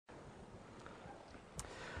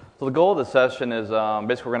So the goal of this session is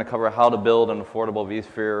basically we're going to cover how to build an affordable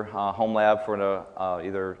vSphere home lab for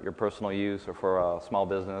either your personal use or for a small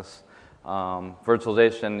business.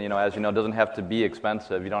 Virtualization, as you know, doesn't have to be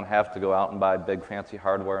expensive. You don't have to go out and buy big fancy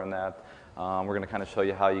hardware and that. We're going to kind of show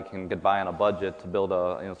you how you can get by on a budget to build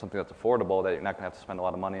something that's affordable that you're not going to have to spend a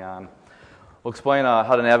lot of money on. We'll explain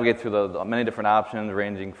how to navigate through the many different options,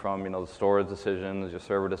 ranging from the storage decisions, your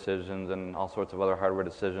server decisions, and all sorts of other hardware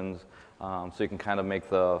decisions, so you can kind of make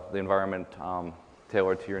the environment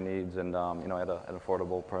tailored to your needs and at an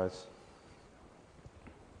affordable price.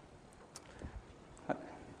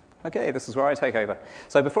 Okay, this is where I take over.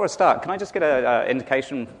 So before I start, can I just get an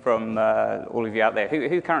indication from all of you out there?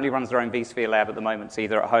 Who currently runs their own vSphere lab at the moment,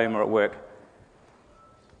 either at home or at work?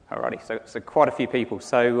 Alrighty, so quite a few people.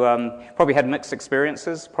 So probably had mixed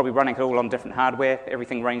experiences, probably running it all on different hardware,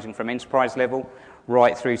 everything ranging from enterprise level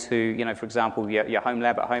right through to, for example, your home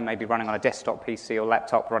lab at home may be running on a desktop PC or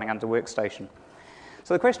laptop running under workstation.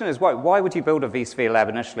 So the question is, why would you build a vSphere lab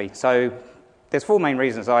initially? So there's four main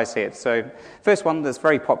reasons I see it. So first one that's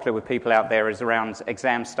very popular with people out there is around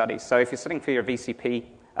exam studies. So if you're sitting for your VCP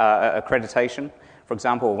accreditation, for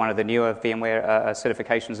example, or one of the newer VMware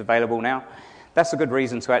certifications available now, that's a good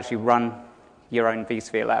reason to actually run your own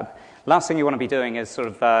vSphere lab. Last thing you want to be doing is sort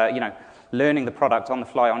of, learning the product on the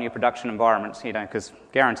fly on your production environment, because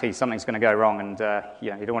guarantee something's going to go wrong, and you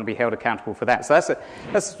don't want to be held accountable for that. So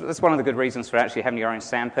that's one of the good reasons for actually having your own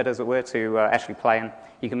sandpit, as it were, to actually play in.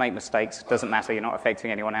 You can make mistakes, doesn't matter, you're not affecting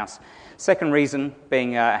anyone else. Second reason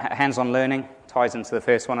being hands-on learning, ties into the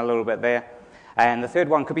first one a little bit there. And the third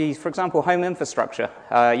one could be, for example, home infrastructure.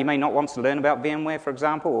 You may not want to learn about VMware, for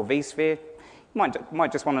example, or vSphere. You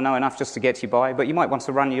might just want to know enough just to get you by, but you might want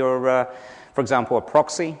to run your, for example, a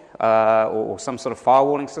proxy or some sort of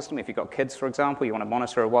firewalling system. If you've got kids, for example, you want to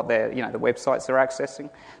monitor what the websites they're accessing.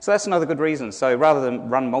 So that's another good reason. So rather than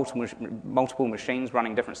run multiple machines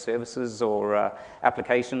running different services or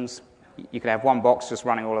applications, you could have one box just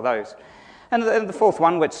running all of those. And the fourth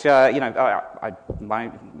one, which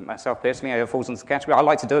myself personally falls into the category, I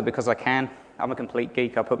like to do it because I can. I'm a complete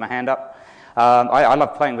geek. I put my hand up. I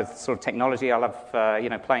love playing with sort of technology. I love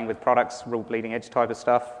playing with products, real bleeding edge type of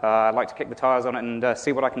stuff. I like to kick the tires on it and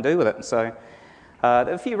see what I can do with it. So there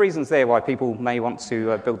are a few reasons there why people may want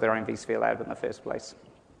to build their own vSphere lab in the first place.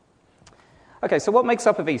 Okay, so what makes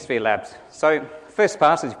up a vSphere lab? So first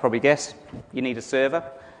part, as you probably guessed, you need a server.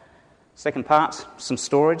 Second part, some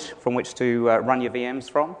storage from which to run your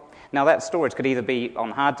VMs from. Now that storage could either be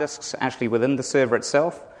on hard disks, actually within the server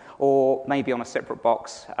itself, or maybe on a separate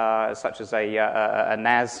box, such as a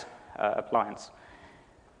NAS appliance.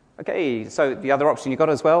 Okay, so the other option you've got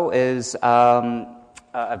as well is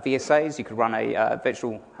VSAs. You could run a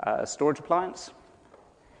virtual storage appliance.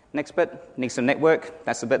 Next bit, needs a network.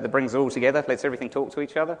 That's the bit that brings it all together, lets everything talk to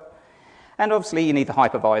each other. And obviously you need the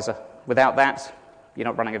hypervisor. Without that, you're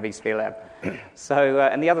not running a vSphere lab. So,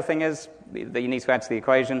 and the other thing is that you need to add to the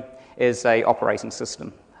equation is a operating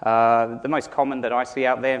system. The most common that I see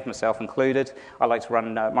out there, myself included, I like to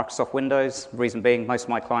run Microsoft Windows. Reason being, most of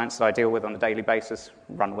my clients that I deal with on a daily basis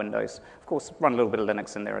run Windows. Of course, run a little bit of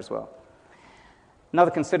Linux in there as well.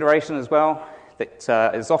 Another consideration as well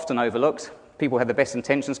that is often overlooked, people have the best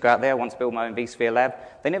intentions, go out there, want to build my own vSphere lab.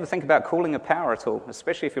 They never think about cooling of power at all,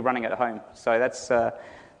 especially if you're running it at home. So that's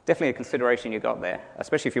definitely a consideration you've got there,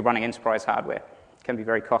 especially if you're running enterprise hardware. It can be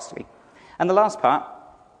very costly. And the last part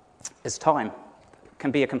is time. Can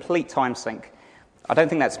be a complete time sink. I don't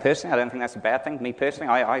think that's a bad thing. Me personally,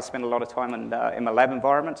 I spend a lot of time in my lab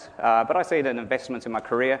environment, but I see it an investment in my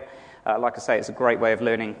career. Like I say, it's a great way of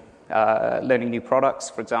learning new products.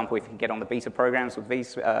 For example, if you can get on the beta programs with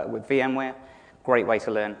VMware, great way to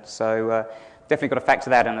learn. So definitely got to factor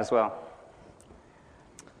that in as well.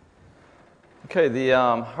 Okay, the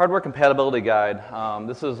hardware compatibility guide.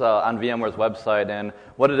 This is on VMware's website, and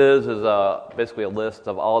what it is basically a list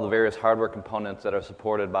of all the various hardware components that are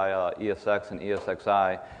supported by ESX and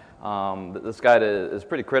ESXi. This guide is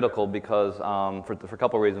pretty critical because for a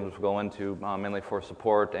couple of reasons we'll go into, mainly for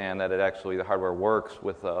support and that the hardware works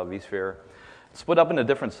with vSphere. It's split up into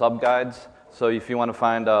different sub-guides. So if you want to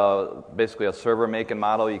find basically a server make and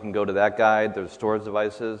model, you can go to that guide. There's storage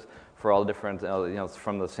devices for all the different,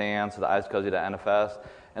 from the SANs to the iSCSI to NFS.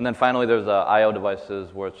 And then finally, there's I/O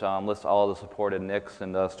devices, which lists all the supported NICs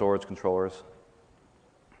and storage controllers.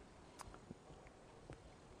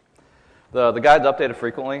 The guide's updated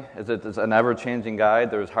frequently. It's an ever-changing guide.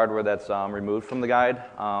 There's hardware that's removed from the guide.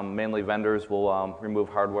 Mainly vendors will remove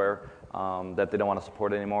hardware that they don't want to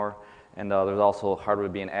support anymore. And there's also hardware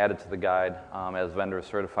being added to the guide as vendors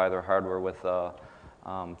certify their hardware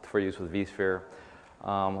for use with vSphere.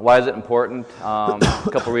 Why is it important? A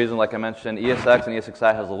couple reasons, like I mentioned. ESX and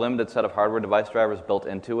ESXi has a limited set of hardware device drivers built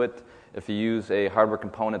into it. If you use a hardware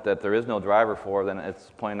component that there is no driver for, then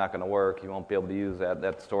it's plain not going to work. You won't be able to use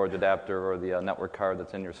that storage adapter or the network card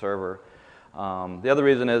that's in your server. The other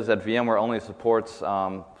reason is that VMware only supports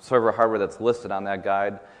server hardware that's listed on that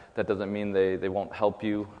guide. That doesn't mean they won't help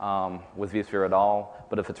you with vSphere at all,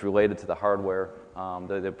 but if it's related to the hardware,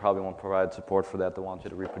 they probably won't provide support for that. They want you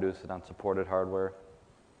to reproduce it on supported hardware.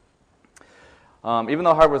 Even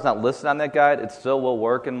though hardware is not listed on that guide, it still will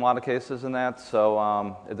work in a lot of cases in that,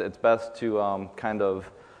 so it's best to kind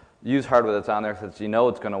of use hardware that's on there since you know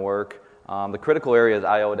it's going to work. The critical area is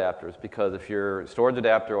I/O adapters, because if your storage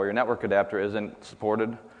adapter or your network adapter isn't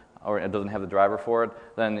supported or it doesn't have the driver for it,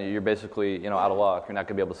 then you're basically out of luck. You're not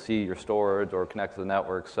going to be able to see your storage or connect to the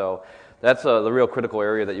network. So that's the real critical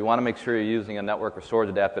area that you want to make sure you're using a network or storage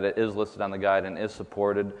adapter that is listed on the guide and is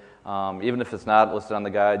supported. Even if it's not listed on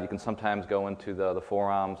the guide, you can sometimes go into the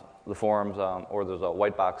forums, or there's a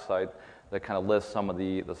white box site that kind of lists some of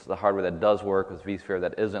the hardware that does work with vSphere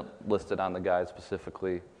that isn't listed on the guide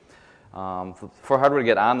specifically. For hardware to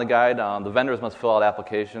get on the guide, the vendors must fill out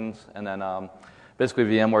applications, and then basically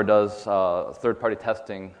VMware does third-party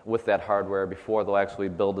testing with that hardware before they'll actually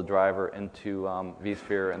build the driver into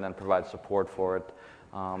vSphere and then provide support for it.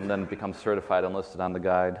 Then it becomes certified and listed on the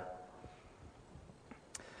guide.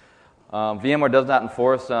 VMware does not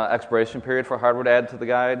enforce an expiration period for hardware to add to the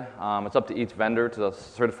guide. It's up to each vendor to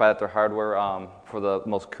certify that their hardware for the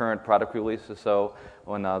most current product releases. So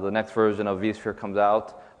when the next version of vSphere comes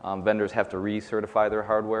out, vendors have to recertify their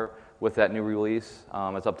hardware with that new release.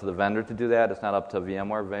 It's up to the vendor to do that. It's not up to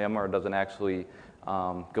VMware. VMware doesn't actually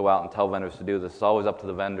go out and tell vendors to do this. It's always up to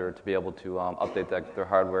the vendor to be able to update their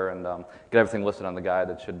hardware and get everything listed on the guide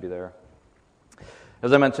that should be there.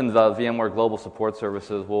 As I mentioned, the VMware Global Support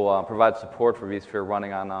Services will provide support for vSphere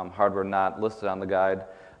running on hardware not listed on the guide.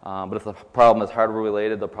 But if the problem is hardware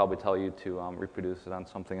related, they'll probably tell you to reproduce it on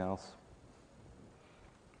something else.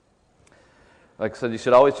 Like I said, you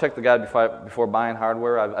should always check the guide before buying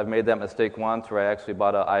hardware. I've made that mistake once where I actually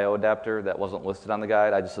bought an I/O adapter that wasn't listed on the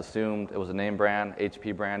guide. I just assumed it was a name brand,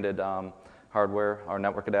 HP branded hardware or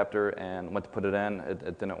network adapter, and went to put it in.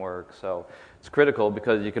 It didn't work. So it's critical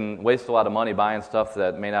because you can waste a lot of money buying stuff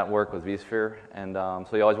that may not work with vSphere. And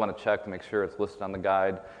so you always want to check to make sure it's listed on the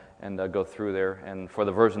guide and go through there. And for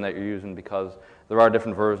the version that you're using, because there are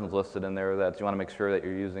different versions listed in there, that you want to make sure that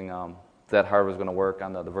you're using that hardware is going to work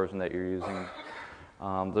on the version that you're using.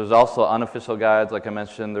 There's also unofficial guides. Like I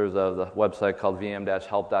mentioned, there's the website called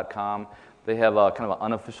vm-help.com. They have a kind of an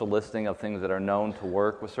unofficial listing of things that are known to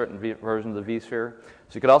work with certain versions of vSphere.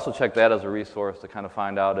 So you could also check that as a resource to kind of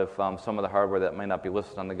find out if some of the hardware that may not be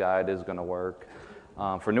listed on the guide is going to work.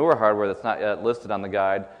 For newer hardware that's not yet listed on the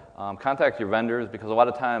guide, contact your vendors, because a lot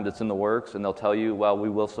of times it's in the works and they'll tell you, well, we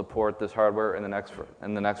will support this hardware in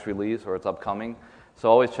the next release, or it's upcoming. So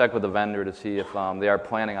always check with the vendor to see if they are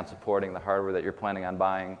planning on supporting the hardware that you're planning on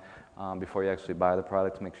buying before you actually buy the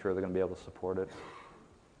product, to make sure they're going to be able to support it.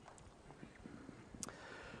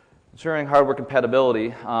 Ensuring hardware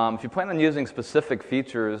compatibility. If you plan on using specific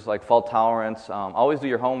features like fault tolerance, always do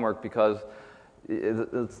your homework, because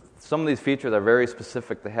some of these features are very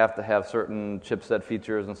specific. They have to have certain chipset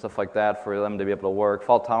features and stuff like that for them to be able to work.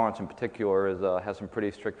 Fault tolerance in particular has some pretty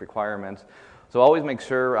strict requirements. So always make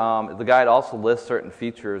sure the guide also lists certain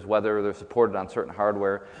features, whether they're supported on certain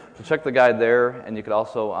hardware. So check the guide there, and you could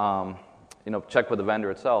also check with the vendor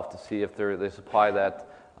itself to see if they supply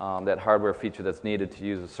that hardware feature that's needed to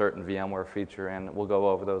use a certain VMware feature, and we'll go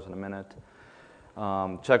over those in a minute.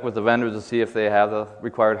 Check with the vendors to see if they have the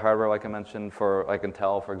required hardware, like I mentioned, for like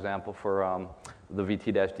Intel, for example, for the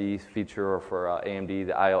VT-D feature, or for AMD,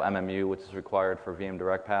 the IO MMU, which is required for VM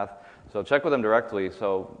Direct Path. So check with them directly.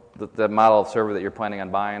 So the model of server that you're planning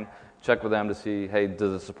on buying, check with them to see, hey,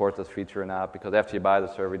 does it support this feature or not? Because after you buy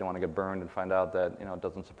the server, you don't want to get burned and find out that it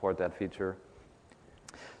doesn't support that feature.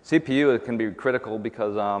 CPU, it can be critical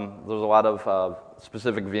because there's a lot of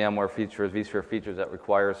specific VMware features, vSphere features that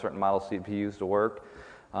require certain model CPUs to work.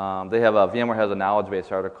 VMware has a knowledge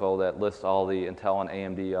base article that lists all the Intel and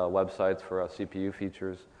AMD websites for CPU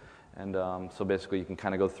features. And so basically you can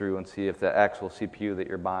kind of go through and see if the actual CPU that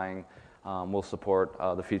you're buying will support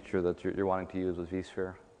the feature that you're wanting to use with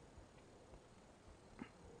vSphere.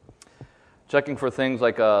 Checking for things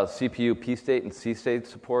like CPU P-state and C-state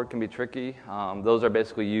support can be tricky. Those are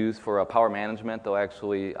basically used for power management. They'll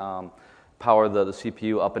actually power the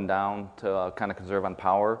CPU up and down to kind of conserve on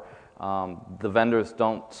power. The vendors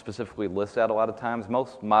don't specifically list that a lot of times.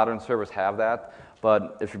 Most modern servers have that,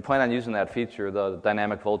 but if you plan on using that feature, the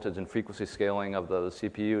dynamic voltage and frequency scaling of the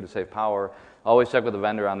CPU to save power, always check with the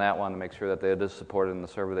vendor on that one to make sure that it is supported in the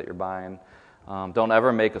server that you're buying. Don't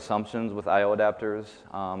ever make assumptions with I/O adapters.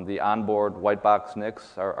 The onboard white box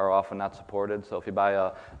NICs are often not supported. So if you buy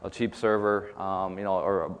a cheap server,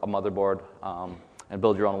 or a motherboard, and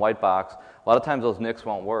build your own white box, a lot of times those NICs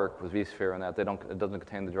won't work with vSphere and that it doesn't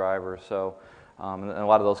contain the driver. So in a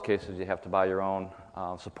lot of those cases, you have to buy your own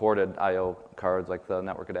supported I/O cards, like the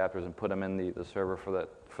network adapters, and put them in the server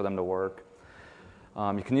for them to work.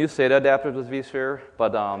 You can use SATA adapters with vSphere,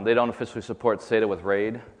 but they don't officially support SATA with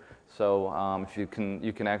RAID. So if you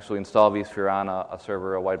can actually install vSphere on a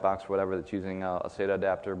server, a white box, or whatever that's using a SATA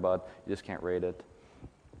adapter, but you just can't RAID it.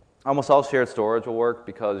 Almost all shared storage will work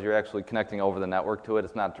because you're actually connecting over the network to it.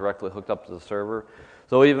 It's not directly hooked up to the server.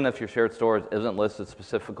 So even if your shared storage isn't listed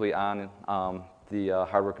specifically on the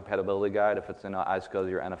hardware compatibility guide, if it's in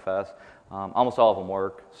iSCSI or NFS, almost all of them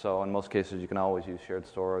work. So in most cases, you can always use shared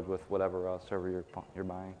storage with whatever server you're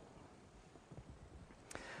buying.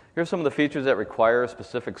 Here's some of the features that require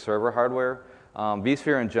specific server hardware.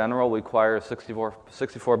 vSphere in general requires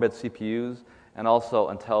 64-bit CPUs and also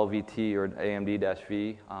Intel VT or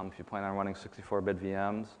AMD-V if you plan on running 64-bit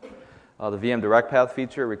VMs. The VM Direct Path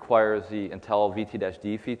feature requires the Intel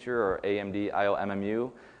VT-D feature or AMD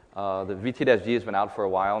IO-MMU. The VT-D has been out for a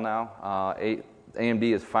while now. AMD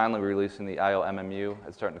is finally releasing the IO-MMU.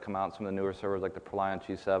 It's starting to come out in some of the newer servers like the ProLiant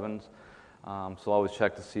G7s. So always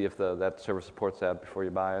check to see if that server supports that before you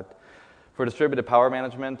buy it. For distributed power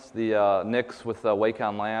management, the NICs with Wake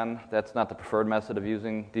on LAN, that's not the preferred method of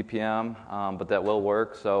using DPM, but that will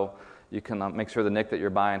work. So you can make sure the NIC that you're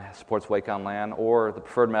buying supports Wake on LAN, or the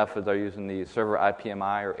preferred methods are using the server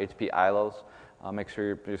IPMI or HP ILOs. Make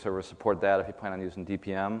sure your servers support that if you plan on using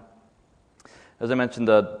DPM. As I mentioned,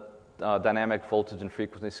 the dynamic voltage and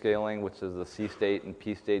frequency scaling, which is the C state and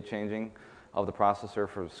P state changing of the processor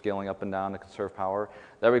for scaling up and down to conserve power.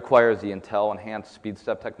 That requires the Intel Enhanced Speed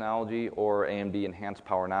Step technology or AMD Enhanced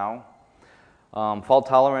Power Now. Fault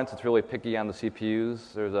tolerance, it's really picky on the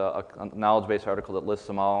CPUs. There's a knowledge base article that lists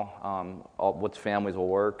them all which families will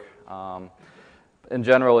work. In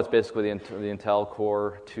general, it's basically the Intel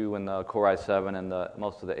Core 2 and the Core i7 and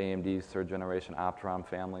most of the AMD's third generation Opteron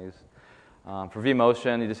families. For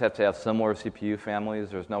vMotion, you just have to have similar CPU families.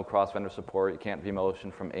 There's no cross-vendor support. You can't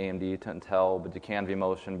vMotion from AMD to Intel, but you can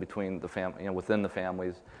vMotion between within the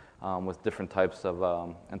families with different types of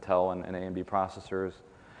Intel and AMD processors.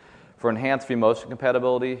 For enhanced vMotion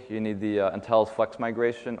compatibility, you need the Intel's Flex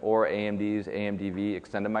migration or AMD's AMD-V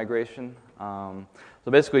extended migration. So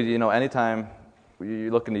basically, anytime you're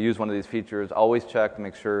looking to use one of these features, always check to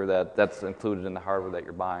make sure that that's included in the hardware that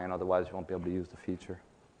you're buying. Otherwise, you won't be able to use the feature.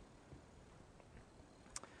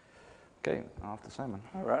 Okay, off to Simon.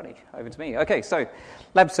 All righty, over to me. Okay, so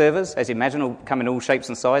lab servers, as you imagine, will come in all shapes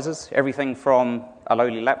and sizes. Everything from a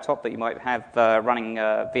lowly laptop that you might have running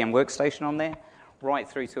a VM workstation on there, right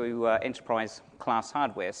through to enterprise-class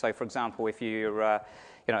hardware. So, for example, if you're an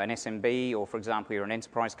SMB, or for example, you're an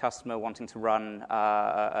enterprise customer wanting to run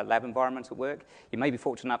a lab environment at work, you may be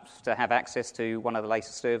fortunate enough to have access to one of the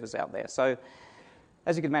latest servers out there. So,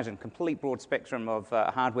 as you can imagine, complete broad spectrum of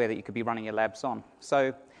hardware that you could be running your labs on.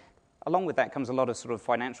 So, along with that comes a lot of sort of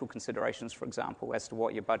financial considerations, for example, as to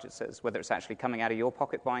what your budget says, whether it's actually coming out of your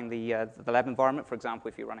pocket buying the lab environment, for example,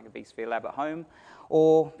 if you're running a vSphere lab at home,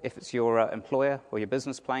 or if it's your employer or your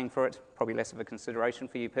business paying for it, probably less of a consideration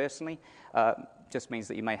for you personally. Just means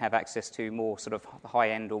that you may have access to more sort of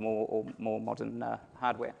high-end or more modern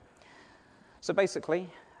hardware. So basically,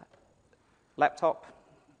 laptop,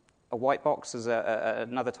 a white box is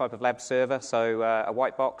another type of lab server. So a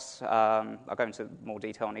white box, I'll go into more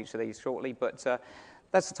detail on each of these shortly, but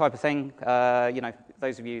that's the type of thing,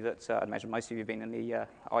 those of you that, I imagine most of you have been in the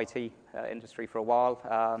IT industry for a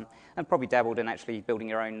while, and probably dabbled in actually building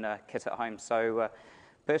your own kit at home. So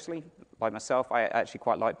personally, like myself, I actually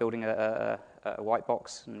quite like building a white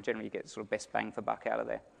box, and generally you get sort of best bang for buck out of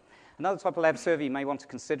there. Another type of lab server you may want to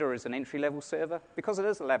consider is an entry-level server. Because it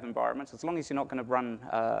is a lab environment, as long as you're not going to run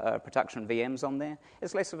production VMs on there,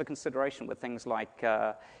 it's less of a consideration with things like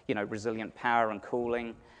resilient power and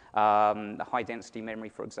cooling, high-density memory,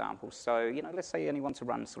 for example. So, let's say you only want to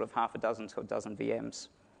run sort of half a dozen to a dozen VMs.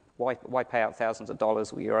 Why pay out thousands of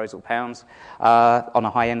dollars or euros or pounds on a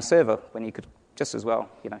high-end server when you could just as well,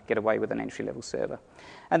 get away with an entry-level server?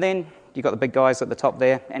 And then you've got the big guys at the top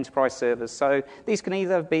there, enterprise servers. So these can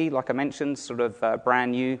either be, like I mentioned, sort of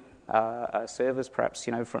brand new servers, perhaps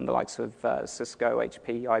from the likes of Cisco,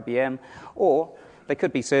 HP, IBM, or They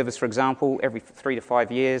could be serviced, for example, every 3 to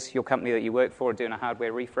 5 years. Your company that you work for are doing a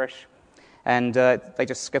hardware refresh, and they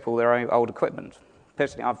just skip all their old equipment.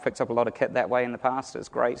 Personally, I've picked up a lot of kit that way in the past. It's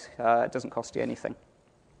great. It doesn't cost you anything.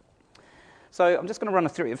 So I'm just going to run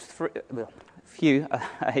through a few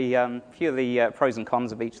of the pros and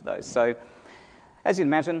cons of each of those. So as you'd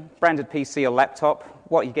imagine, branded PC or laptop,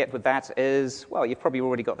 what you get with that is, well, you've probably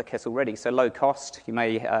already got the kit already, so low cost. You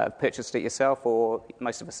may have purchased it yourself, or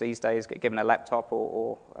most of us these days get given a laptop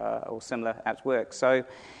or similar at work. So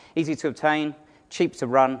easy to obtain, cheap to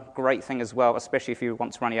run. Great thing as well, especially if you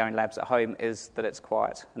want to run your own labs at home, is that it's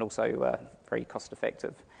quiet and also very cost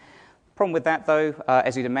effective. Problem with that, though,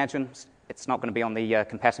 as you'd imagine, it's not going to be on the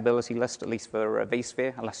compatibility list, at least for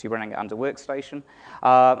vSphere, unless you're running it under Workstation.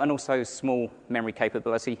 And also small memory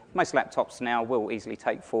capability. Most laptops now will easily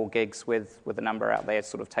take 4 gigs with a number out there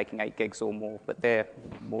sort of taking 8 gigs or more, but they're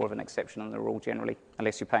more of an exception than the rule generally,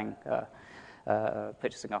 unless you're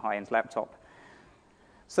purchasing a high-end laptop.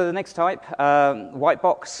 So the next type, white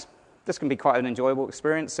box. This can be quite an enjoyable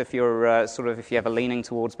experience if you're if you have a leaning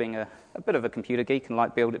towards being a bit of a computer geek and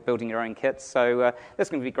like building your own kits. So this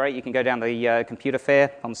can be great. You can go down the computer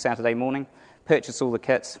fair on Saturday morning, purchase all the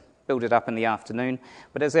kits, build it up in the afternoon.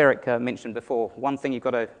 But as Eric mentioned before, one thing you've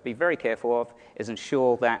got to be very careful of is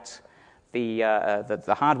ensure that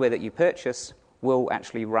the hardware that you purchase will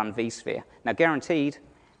actually run vSphere. Now, guaranteed.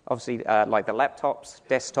 Obviously, like the laptops,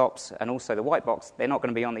 desktops, and also the white box, they're not going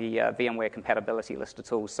to be on the VMware compatibility list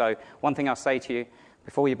at all. So one thing I'll say to you,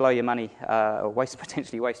 before you blow your money, or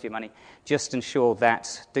potentially waste your money, just ensure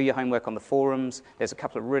that do your homework on the forums. There's a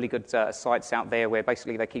couple of really good sites out there where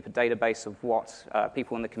basically they keep a database of what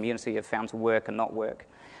people in the community have found to work and not work.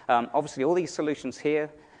 Obviously, all these solutions here,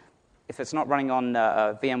 if it's not running on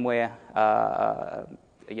VMware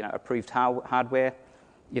approved hardware,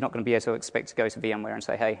 you're not going to be able to expect to go to VMware and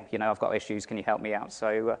say, hey, I've got issues, can you help me out?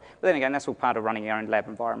 So, but then again, that's all part of running your own lab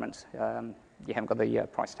environment. You haven't got the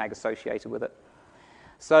price tag associated with it.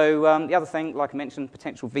 So the other thing, like I mentioned,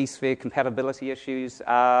 potential vSphere compatibility issues,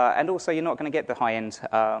 and also you're not going to get the high-end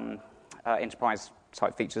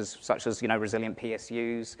enterprise-type features such as, resilient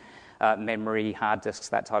PSUs, memory, hard disks,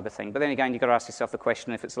 that type of thing. But then again, you've got to ask yourself the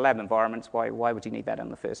question, if it's a lab environment, why would you need that in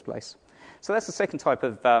the first place? So that's the second type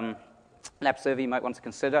of lab server you might want to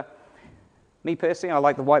consider. Me personally, I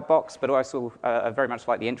like the white box, but I also very much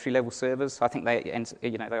like the entry-level servers. I think they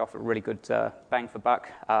offer really good bang for buck.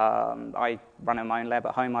 I run in my own lab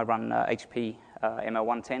at home. I run HP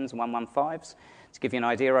ML110s and 115s. To give you an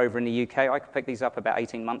idea, over in the UK, I could pick these up about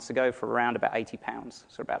 18 months ago for around about £80,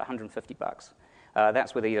 so about $150.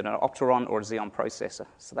 That's with either an Opteron or a Xeon processor.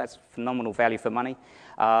 So that's phenomenal value for money.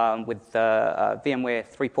 With VMware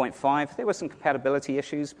 3.5, there were some compatibility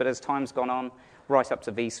issues, but as time's gone on, right up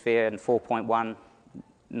to vSphere and 4.1,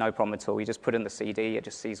 no problem at all. You just put in the CD, it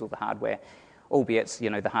just sees all the hardware, albeit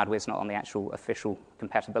the hardware's not on the actual official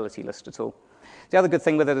compatibility list at all. The other good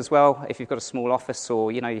thing with it as well, if you've got a small office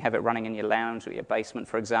or you have it running in your lounge or your basement,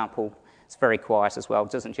 for example, it's very quiet as well.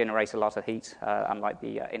 It doesn't generate a lot of heat, unlike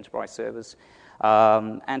the enterprise servers.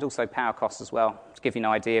 And also power costs as well. To give you an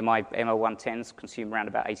idea, my ML110s consume around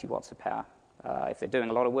about 80 watts of power. If they're doing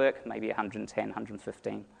a lot of work, maybe 110,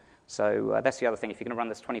 115. So that's the other thing. If you're going to run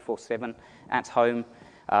this 24/7 at home,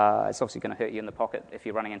 it's obviously going to hurt you in the pocket if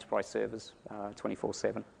you're running enterprise servers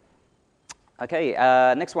 24/7. Okay,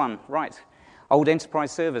 next one. Right. Old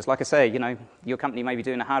enterprise servers. Like I say, your company may be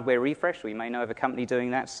doing a hardware refresh, or you may know of a company doing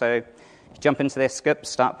that. So you jump into their skip,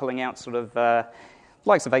 start pulling out sort of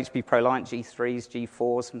likes of HP ProLiant, G3s,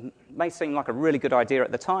 G4s. May seem like a really good idea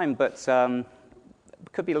at the time, but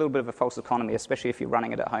could be a little bit of a false economy, especially if you're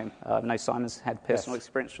running it at home. I know Simon's had personal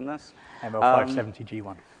experience from this. ML570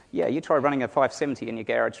 G1. Yeah, you try running a 570 in your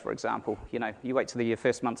garage, for example. You wait till your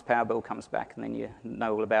first month's power bill comes back, and then you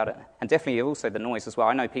know all about it. And definitely also the noise as well.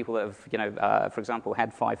 I know people that have, for example,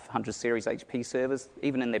 had 500 series HP servers.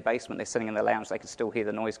 Even in their basement, they're sitting in their lounge, they can still hear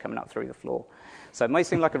the noise coming up through the floor. So it may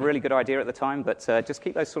seem like a really good idea at the time, but just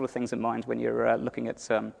keep those sort of things in mind when you're looking at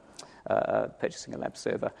purchasing a lab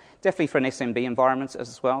server. Definitely for an SMB environment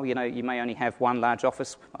as well. You may only have one large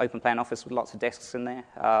office, open plan office with lots of desks in there.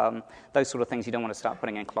 Those sort of things you don't want to start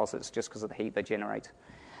putting in closets just because of the heat they generate.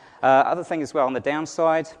 Other thing as well, on the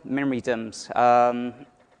downside, memory DIMMs.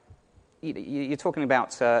 You're talking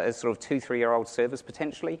about sort of 2-3-year-old servers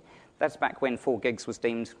potentially. That's back when 4 gigs was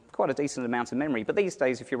deemed quite a decent amount of memory. But these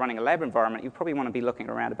days, if you're running a lab environment, you probably want to be looking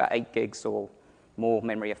around about 8 gigs or more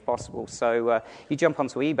memory if possible. So you jump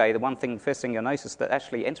onto eBay, the first thing you'll notice that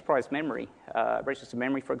actually enterprise memory, registered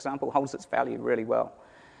memory, for example, holds its value really well.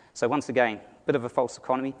 So once again, a bit of a false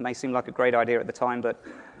economy. May seem like a great idea at the time, but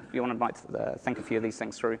you might think a few of these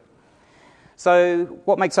things through. So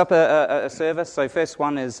what makes up a server? So first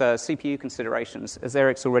one is CPU considerations. As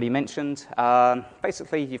Eric's already mentioned,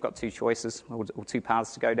 basically you've got two choices, or two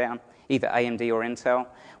paths to go down, either AMD or Intel.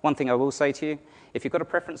 One thing I will say to you, if you've got a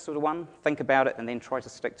preference for the one, think about it and then try to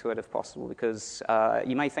stick to it if possible, because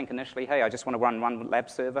you may think initially, hey, I just want to run one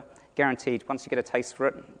lab server. Guaranteed, once you get a taste for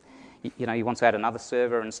it, you want to add another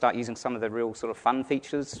server and start using some of the real sort of fun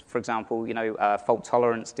features. For example, fault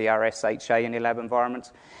tolerance, DRS, HA in your lab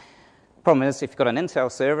environment. Problem is, if you've got an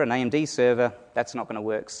Intel server, an AMD server, that's not going to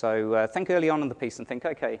work. So think early on in the piece and think,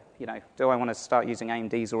 okay, do I want to start using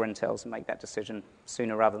AMDs or Intels and make that decision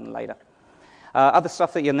sooner rather than later? Other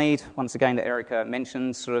stuff that you'll need, once again, that Eric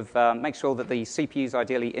mentioned, sort of make sure that the CPUs,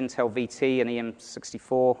 ideally Intel VT and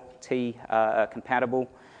EM64T, are compatible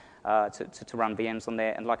to run VMs on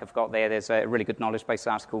there. And like I've got there, there's a really good knowledge base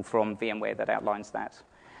article from VMware that outlines that.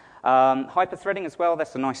 Hyper-threading as well,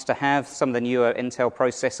 that's a nice to have. Some of the newer Intel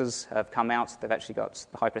processors have come out. They've actually got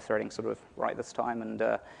the hyper-threading sort of right this time,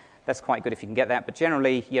 and that's quite good if you can get that. But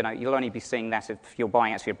generally, you'll only be seeing that if you're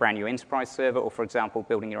buying actually a brand new enterprise server, or for example,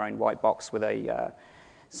 building your own white box with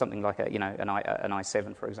something like an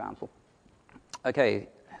i7, for example. Okay,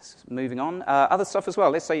 moving on. Other stuff as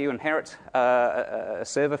well. Let's say you inherit a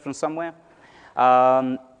server from somewhere.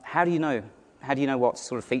 How do you know? How do you know what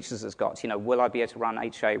sort of features it's got? Will I be able to run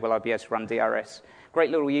HA? Will I be able to run DRS?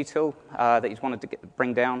 Great little util that you wanted to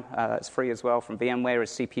bring down. It's free as well from VMware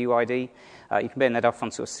is CPU ID. You can burn that off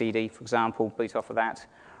onto a CD, for example, boot off of that,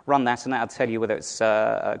 run that, and that'll tell you whether it's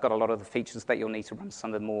got a lot of the features that you'll need to run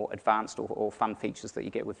some of the more advanced or fun features that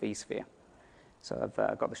you get with vSphere. So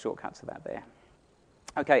I've got the shortcut to that there.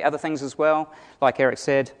 Okay, other things as well. Like Eric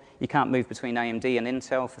said, you can't move between AMD and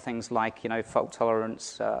Intel for things like, fault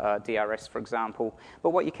tolerance, DRS, for example. But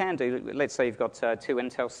what you can do, let's say you've got two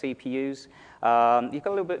Intel CPUs. You've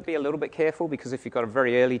got to be a little bit careful, because if you've got a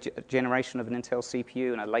very early generation of an Intel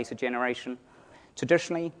CPU and a later generation,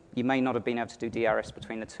 traditionally, you may not have been able to do DRS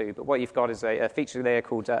between the two. But what you've got is a feature there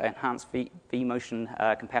called enhanced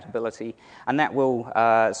vMotion compatibility, and that will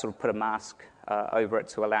sort of put a mask over it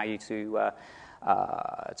to allow you to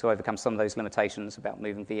overcome some of those limitations about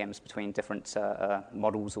moving VMs between different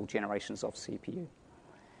models or generations of CPU.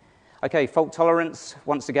 Okay, fault tolerance.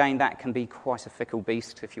 Once again, that can be quite a fickle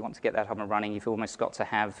beast. If you want to get that up and running, you've almost got to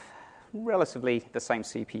have relatively the same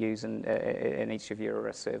CPUs in each of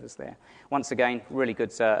your servers there. Once again, really good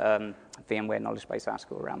VMware knowledge base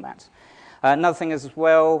article around that. Another thing as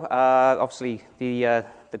well, obviously the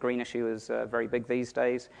green issue is very big these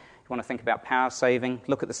days. You want to think about power saving,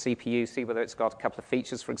 look at the CPU, see whether it's got a couple of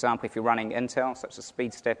features. For example, if you're running Intel, such as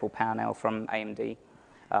SpeedStep or PowerNail from AMD,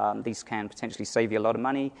 these can potentially save you a lot of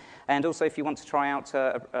money. And also, if you want to try out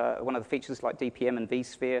one of the features like DPM and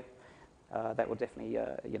vSphere, that will definitely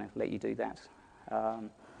let you do that.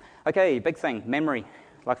 Okay, big thing, memory.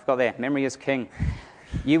 Like I've got there, memory is king.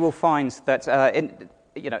 You will find that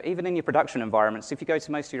even in your production environments, if you go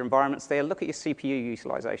to most of your environments there, look at your CPU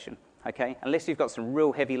utilization. Okay, unless you've got some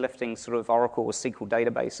real heavy lifting sort of Oracle or SQL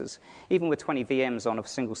databases, even with 20 VMs on a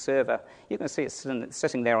single server, you're going to see it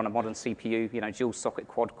sitting there on a modern CPU, dual socket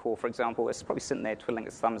quad core, for example. It's probably sitting there twiddling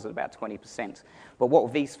its thumbs at about 20%. But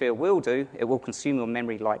what vSphere will do, it will consume your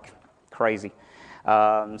memory like crazy.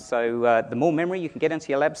 So the more memory you can get into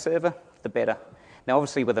your lab server, the better. Now,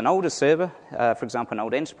 obviously, with an older server, for example, an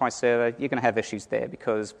old enterprise server, you're going to have issues there,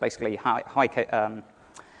 because basically high-density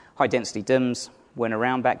DIMMs weren't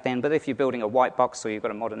around back then. But if you're building a white box, or you've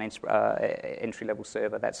got a modern entry-level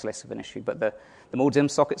server, that's less of an issue. But the more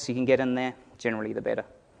DIMM sockets you can get in there, generally the better.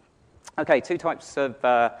 Okay, two types of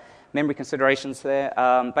memory considerations there.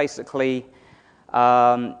 Basically,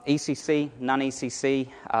 ECC,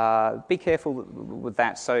 non-ECC, be careful with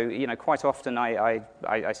that. So, quite often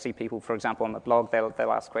I see people, for example, on the blog,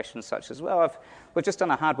 they'll ask questions such as, well, we've just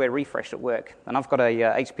done a hardware refresh at work, and I've got a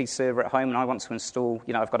HP server at home, and I want to install,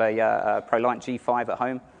 I've got a ProLiant G5 at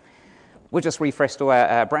home. We've just refreshed all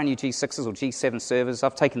our brand new G6s or G7 servers.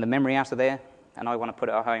 I've taken the memory out of there, and I want to put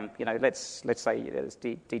it at home. Let's say there's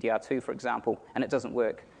DDR2, for example, and it doesn't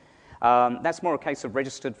work. That's more a case of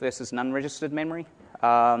registered versus non-registered memory.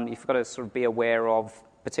 You've got to sort of be aware of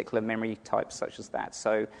particular memory types such as that.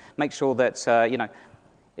 So make sure that,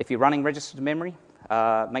 if you're running registered memory,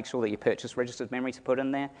 make sure that you purchase registered memory to put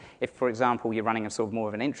in there. If, for example, you're running a sort of more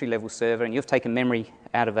of an entry-level server and you've taken memory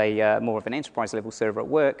out of a more of an enterprise-level server at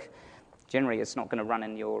work, generally it's not going to run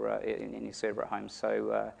in your server at home.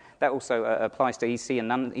 So that also applies to EC and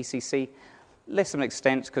non-ECC. Less of an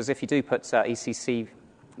extent, because if you do put ECC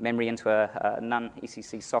memory into a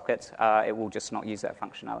non-ECC socket, it will just not use that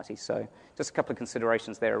functionality. So just a couple of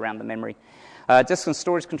considerations there around the memory. Disk and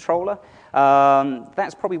storage controller,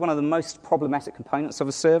 that's probably one of the most problematic components of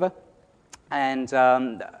a server. And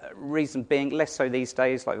reason being, less so these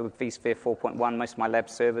days, like with vSphere 4.1, most of my lab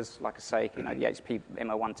servers, like I say, the HP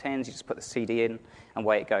MO110s, you just put the CD in and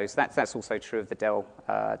away it goes. That's also true of the Dell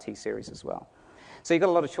T-Series as well. So you've got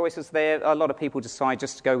a lot of choices there. A lot of people decide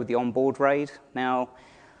just to go with the onboard RAID. Now,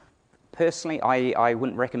 personally, I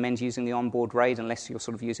wouldn't recommend using the onboard RAID unless you're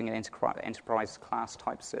sort of using an enterprise class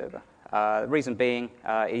type server. The reason being,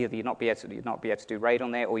 either you'll not be able to do RAID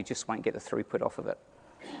on there, or you just won't get the throughput off of it.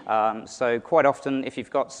 So quite often, if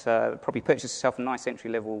you've got probably purchase yourself a nice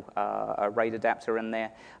entry-level RAID adapter in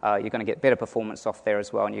there, you're going to get better performance off there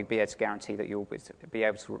as well, and you'll be able to guarantee that you'll be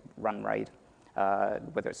able to run RAID,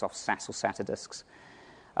 whether it's off SAS or SATA disks.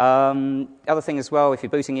 Other thing as well, if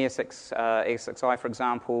you're booting ESXi, for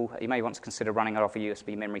example, you may want to consider running it off a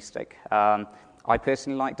USB memory stick. I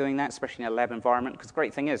personally like doing that, especially in a lab environment, because the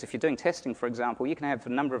great thing is, if you're doing testing, for example, you can have a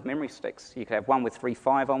number of memory sticks. You could have one with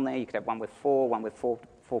 3.5 on there, you could have one with 4, one with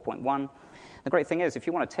 4.1. The great thing is, if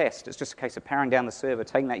you want to test, it's just a case of powering down the server,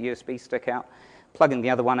 taking that USB stick out, plugging the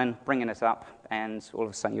other one in, bringing it up, and all of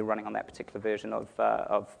a sudden you're running on that particular version of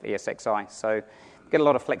ESXi. So get a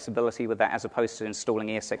lot of flexibility with that, as opposed to installing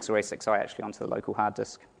ESX or ESXi actually onto the local hard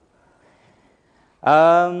disk.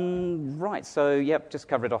 Right, so yep, just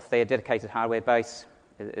cover it off there. Dedicated hardware base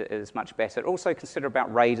is much better. Also consider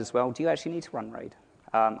about RAID as well. Do you actually need to run RAID?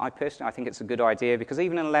 I think it's a good idea, because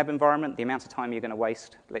even in a lab environment, the amount of time you're going to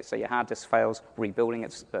waste, let's say your hard disk fails, rebuilding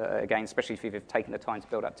it again, especially if you've taken the time to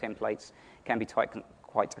build up templates, can be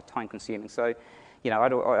quite time consuming. So,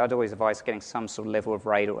 I'd always advise getting some sort of level of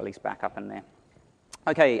RAID, or at least backup in there.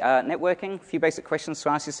 Okay, networking, a few basic questions to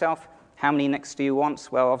ask yourself. How many NICs do you want?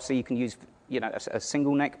 Well, obviously you can use a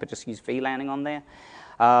single NIC, but just use VLANing on there.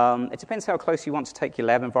 It depends how close you want to take your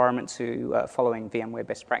lab environment to following VMware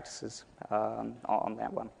best practices on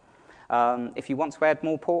that one. If you want to add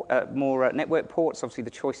more network ports, obviously the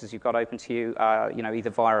choices you've got open to you are either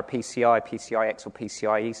via a PCI, PCIX, or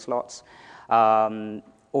PCIe slots.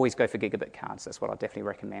 Always go for gigabit cards. That's what I definitely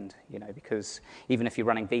recommend, because even if you're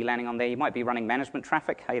running VLANing on there, you might be running management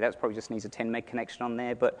traffic. Hey, that probably just needs a 10 meg connection on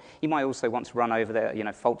there, but you might also want to run over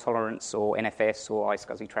the, fault tolerance or NFS or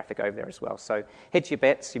iSCSI traffic over there as well. So hedge your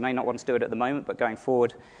bets. You may not want to do it at the moment, but going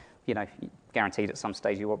forward, guaranteed at some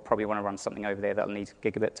stage you will probably want to run something over there that'll need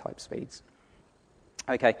gigabit type speeds.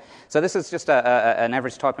 Okay, so this is just an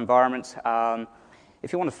average type environment.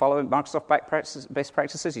 If you want to follow Microsoft best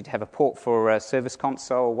practices, you'd have a port for Service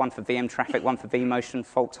Console, one for VM traffic, one for vMotion,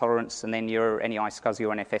 fault tolerance, and then any iSCSI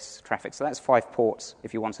or NFS traffic. So that's 5 ports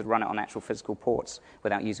if you wanted to run it on actual physical ports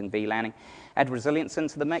without using VLANing. Add resilience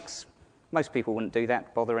into the mix. Most people wouldn't do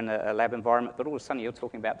that, bother in a lab environment, but all of a sudden you're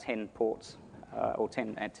talking about 10 ports or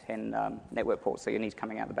 10 network ports that you need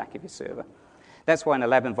coming out the back of your server. That's why in a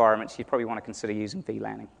lab environment, you probably want to consider using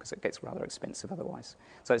VLANing, because it gets rather expensive otherwise.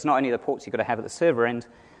 So it's not only the ports you've got to have at the server end,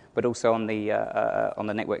 but also on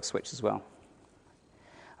the network switch as well.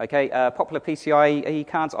 Okay, popular PCIe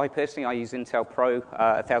cards. I use Intel Pro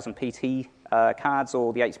 1000 PT cards,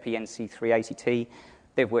 or the HP NC380T.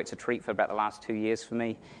 They've worked a treat for about the last 2 years for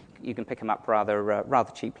me. You can pick them up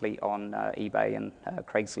rather cheaply on eBay and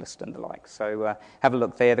Craigslist and the like. So have a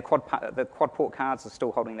look there. The quad port cards are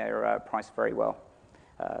still holding their price very well.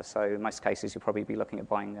 So in most cases, you'll probably be looking at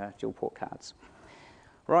buying dual port cards.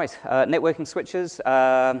 Right, networking switches.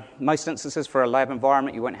 Most instances for a lab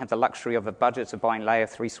environment, you won't have the luxury of a budget of buying layer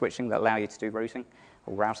 3 switching that allow you to do routing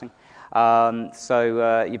or routing.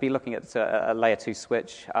 So you'd be looking at a layer 2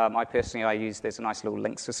 switch. There's a nice little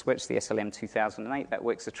Linksys switch, the SLM 2008. That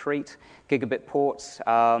works a treat. Gigabit ports.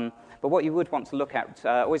 But what you would want to look at,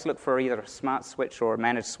 always look for either a smart switch or a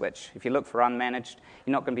managed switch. If you look for unmanaged,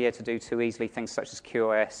 you're not going to be able to do too easily things such as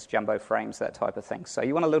QoS, jumbo frames, that type of thing. So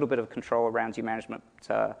you want a little bit of control around your management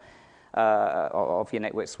of your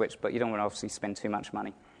network switch, but you don't want to obviously spend too much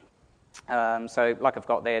money. So like I've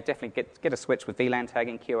got there, definitely get a switch with VLAN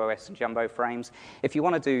tagging, QoS, and jumbo frames. If you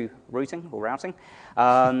want to do routing,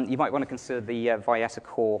 you might want to consider the Viata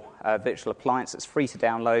Core virtual appliance. It's free to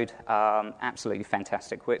download, absolutely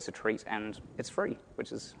fantastic, works a treat, and it's free,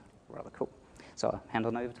 which is rather cool. So I'll hand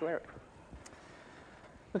on over to Eric.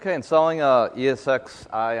 Okay, installing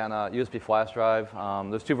ESXi on a USB flash drive.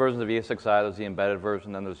 There's 2 versions of ESXi. There's the embedded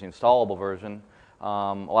version, then there's the installable version. A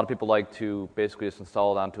lot of people like to basically just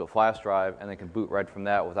install it onto a flash drive, and they can boot right from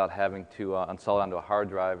that without having to install it onto a hard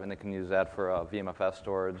drive, and they can use that for VMFS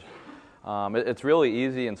storage. It's really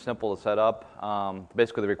easy and simple to set up.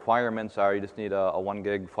 Basically, the requirements are you just need a 1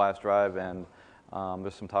 gig flash drive and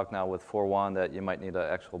There's some talk now with 4.1 that you might need an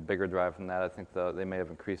actual bigger drive than that. I think they may have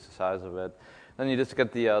increased the size of it. Then you just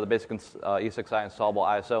get the basic ESXi installable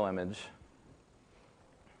ISO image.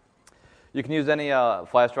 You can use any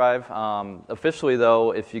flash drive. Officially,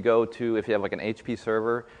 though, if you have like an HP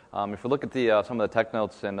server, if you look at some of the tech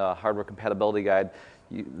notes and hardware compatibility guide,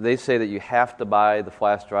 they say that you have to buy the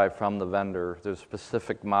flash drive from the vendor. There's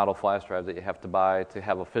specific model flash drives that you have to buy to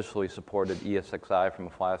have officially supported ESXi from a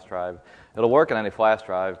flash drive. It'll work on any flash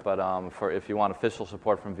drive, but if you want official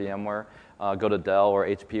support from VMware, go to Dell or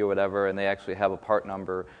HP or whatever, and they actually have a part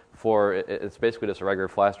number for it. It's basically just a regular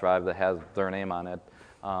flash drive that has their name on it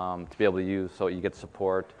to be able to use, so you get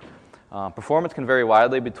support. Performance can vary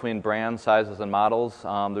widely between brands, sizes, and models.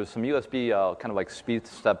 There's some USB kind of like speed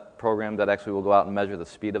step program that actually will go out and measure the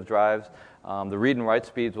speed of drives. The read and write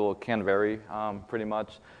speeds can vary pretty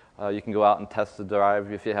much. You can go out and test the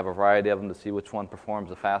drive if you have a variety of them to see which one performs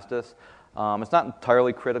the fastest. It's not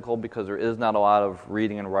entirely critical because there is not a lot of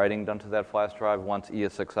reading and writing done to that flash drive once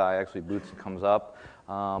ESXi actually boots and comes up.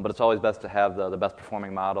 But it's always best to have the best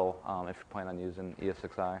performing model if you plan on using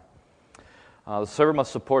ESXi. The server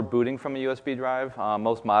must support booting from a USB drive.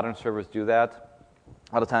 Most modern servers do that.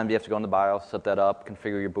 A lot of times you have to go in the BIOS, set that up,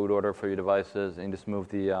 configure your boot order for your devices, and just move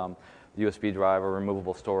the USB drive or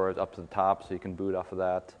removable storage up to the top so you can boot off of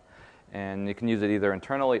that. And you can use it either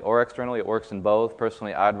internally or externally. It works in both.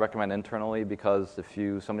 Personally, I'd recommend internally because if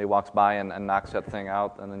somebody walks by and knocks that thing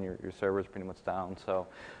out, and then your server is pretty much down. So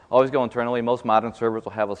always go internally. Most modern servers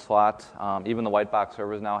will have a slot. Even the white box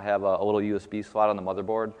servers now have a little USB slot on the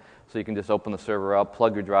motherboard. So you can just open the server up,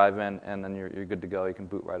 plug your drive in, and then you're good to go. You can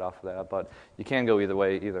boot right off of that. But you can go either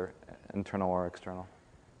way, either internal or external.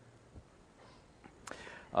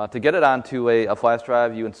 To get it onto a flash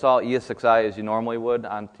drive, you install ESXi as you normally would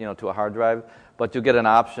to a hard drive, but you'll get an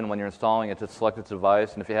option when you're installing it to select its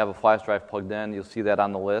device, and if you have a flash drive plugged in, you'll see that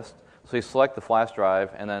on the list. So you select the flash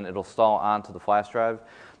drive, and then it'll install onto the flash drive.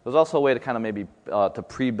 There's also a way to kind of maybe to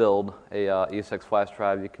pre-build a ESX flash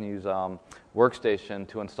drive. You can use Workstation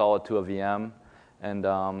to install it to a VM, and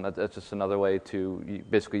that's just another way to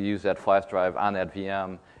basically use that flash drive on that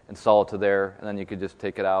VM, install it to there, and then you could just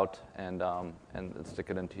take it out and stick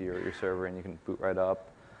it into your server, and you can boot right up.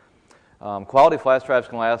 Quality flash drives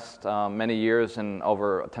can last many years and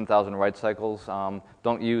over 10,000 write cycles. If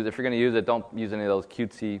you're going to use it, don't use any of those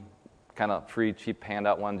cutesy kind of free, cheap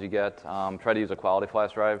handout ones you get. Try to use a quality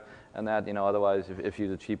flash drive, and that, otherwise, if you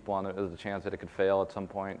use a cheap one, there's a chance that it could fail at some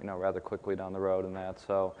point, rather quickly down the road and that.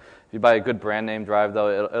 So if you buy a good brand name drive,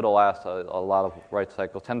 though, it'll last a lot of write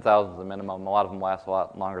cycles. 10,000 is the minimum. A lot of them last a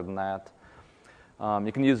lot longer than that.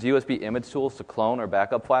 You can use USB image tools to clone or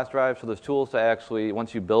backup flash drives. So there's tools to actually,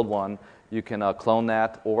 once you build one, you can clone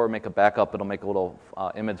that or make a backup. It'll make a little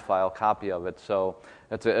image file copy of it. So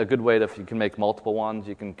it's a good way if you can make multiple ones,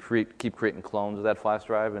 you can keep creating clones of that flash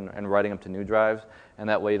drive and writing them to new drives. And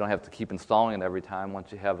that way you don't have to keep installing it every time.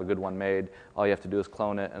 Once you have a good one made, all you have to do is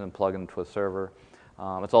clone it and then plug it into a server.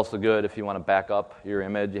 It's also good if you want to back up your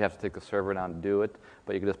image. You have to take the server down to do it,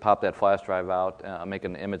 but you can just pop that flash drive out, make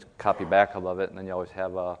an image copy backup of it, and then you always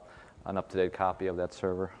have an up-to-date copy of that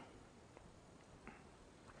server.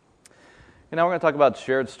 Now we're going to talk about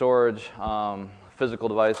shared storage, physical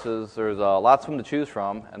devices. There's lots of them to choose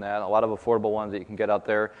from, and a lot of affordable ones that you can get out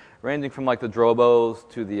there, ranging from like the Drobos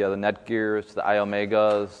to the Netgears to the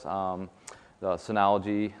iOmegas, the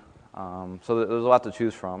Synology. So there's a lot to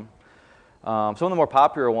choose from. Some of the more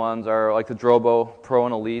popular ones are like the Drobo Pro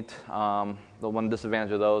and Elite. The one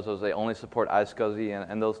disadvantage of those is they only support iSCSI,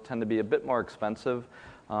 and those tend to be a bit more expensive.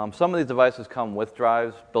 Some of these devices come with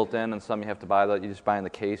drives built in, and some you have to buy. You just buy in the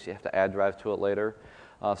case. You have to add drives to it later.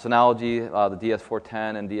 Synology, the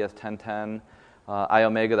DS410 and DS1010.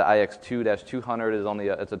 iOmega, the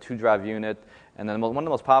iX2-200 it's a 2-drive unit. And then one of the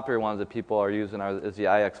most popular ones that people are using is the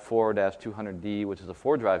iX4-200D, which is a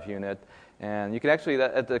 4-drive unit. And you can actually,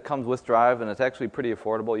 it comes with drive, and it's actually pretty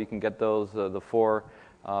affordable. You can get those, the 4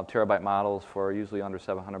 terabyte models for usually under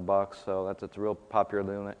 $700. So it's a real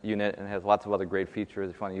popular unit, and it has lots of other great features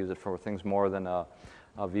if you want to use it for things more than a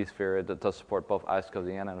vSphere. It does support both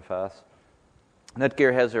iSCSI and NFS.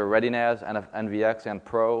 Netgear has their ReadyNAS, NVX, and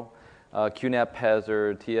Pro. QNAP has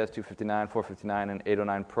their TS259, 459, and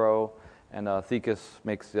 809 Pro. And Thecus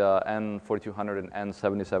makes the N4200 and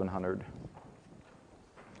N7700.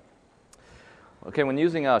 Okay, when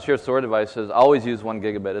using shared storage devices, always use 1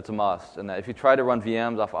 gigabit. It's a must. And if you try to run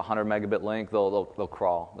VMs off a 100 megabit link, they'll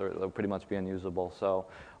crawl. They'll pretty much be unusable. So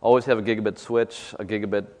always have a gigabit switch, a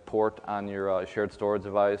gigabit port on your shared storage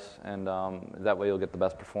device, and that way you'll get the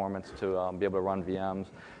best performance to be able to run VMs.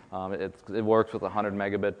 It works with 100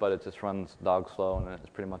 megabit, but it just runs dog slow, and it's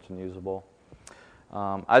pretty much unusable.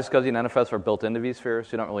 iSCSI and NFS are built into vSphere,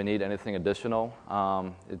 so you don't really need anything additional.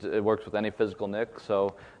 It works with any physical NIC,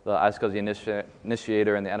 so the iSCSI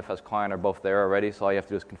initiator and the NFS client are both there already, so all you have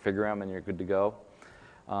to do is configure them and you're good to go.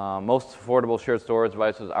 Most affordable shared storage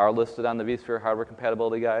devices are listed on the vSphere hardware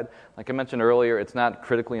compatibility guide. Like I mentioned earlier, it's not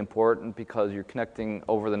critically important because you're connecting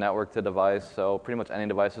over the network to the device, so pretty much any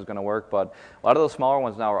device is going to work. But a lot of those smaller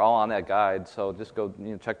ones now are all on that guide, so just go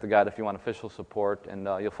check the guide if you want official support, and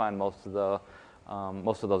you'll find most of those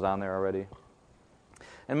on there already.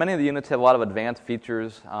 And many of the units have a lot of advanced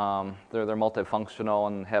features. They're multifunctional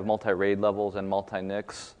and have multi-RAID levels and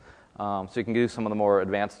multi-NICs, so you can do some of the more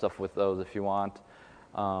advanced stuff with those if you want.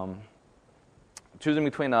 Choosing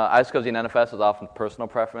between iSCSI and NFS is often personal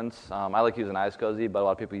preference. I like using iSCSI, but a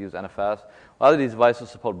lot of people use NFS. A lot of these devices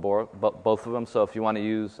support both of them, so if you want to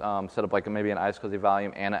use set up like maybe an iSCSI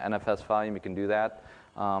volume and an NFS volume, you can do that.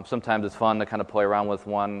 Sometimes it's fun to kind of play around with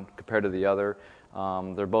one compared to the other.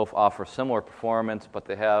 They both offer similar performance, but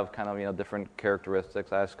they have kind of different characteristics.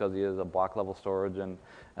 iSCSI is a block level storage, and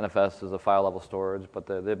NFS is a file level storage, but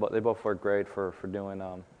they both work great for doing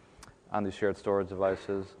on these shared storage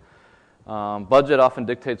devices. Budget often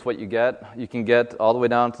dictates what you get. You can get all the way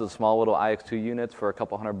down to the small little iX2 units for a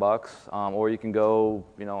couple $100, or you can go,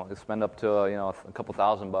 spend up to a couple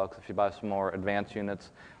 $1,000 if you buy some more advanced units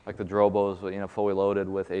like the Drobos, fully loaded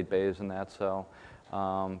with 8 bays and that. So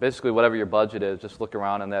basically, whatever your budget is, just look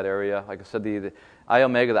around in that area. Like I said, the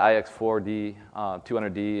iOmega, the iX4D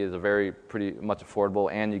 200D is pretty much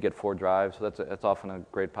affordable, and you get 4 drives, so that's often a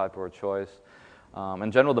great popular choice.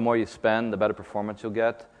 In general, the more you spend, the better performance you'll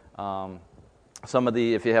get.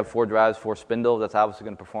 If you have 4 drives, 4 spindles, that's obviously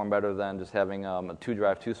going to perform better than just having a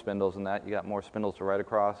 2-drive, 2 spindles, and that you got more spindles to write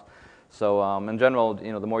across. So in general,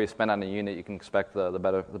 the more you spend on a unit, you can expect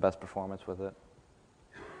the best performance with it.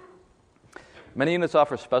 Many units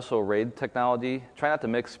offer special RAID technology. Try not to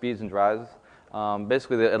mix speeds and drives.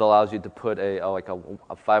 Basically, it allows you to put a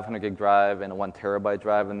 500 gig drive and a 1 terabyte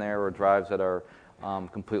drive in there, or drives that are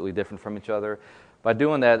completely different from each other. By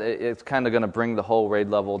doing that, it's kind of going to bring the whole RAID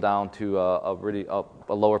level down to a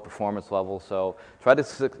lower performance level. So try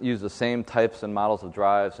to use the same types and models of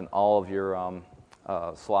drives in all of your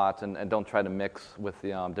slots, and don't try to mix with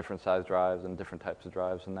the different size drives and different types of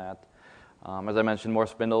drives and that. As I mentioned, more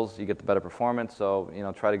spindles, you get the better performance. So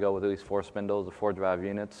try to go with at least 4 spindles, the 4 drive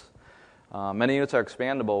units. Many units are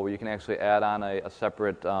expandable, where you can actually add on a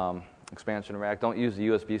separate expansion rack. Don't use the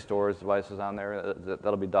USB storage devices on there.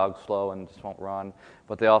 That'll be dog slow and just won't run.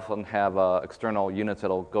 But they often have external units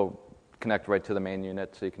that'll go connect right to the main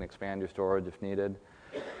unit, so you can expand your storage if needed.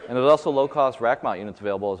 And there's also low-cost rack mount units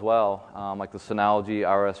available as well, like the Synology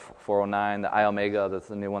RS409, the iOmega, that's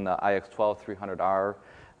the new one, the iX12300R,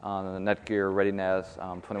 the Netgear ReadyNAS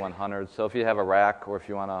 2100. So if you have a rack, or if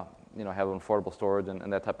you want to have an affordable storage in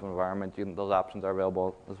that type of environment, those options are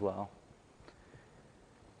available as well.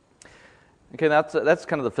 Okay, that's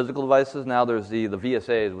kind of the physical devices. Now there's the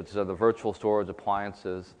VSAs, which are the virtual storage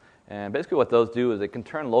appliances. And basically what those do is they can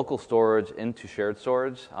turn local storage into shared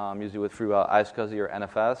storage, usually through iSCSI or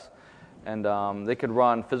NFS. And they could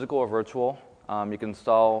run physical or virtual. You can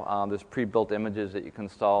install, there's pre-built images that you can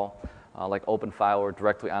install, like OpenFile or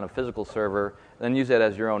directly on a physical server, and then use that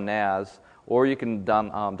as your own NAS. Or you can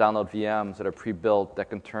download VMs that are pre-built that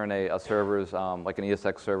can turn a server's, like an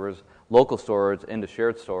ESX server's, local storage into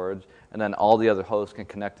shared storage, and then all the other hosts can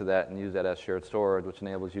connect to that and use that as shared storage, which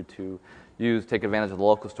enables you to take advantage of the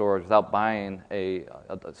local storage without buying a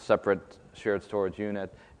separate shared storage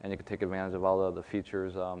unit, and you can take advantage of all the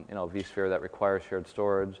features, vSphere that require shared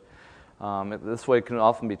storage. This way it can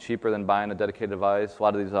often be cheaper than buying a dedicated device. A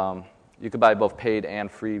lot of these, you could buy both paid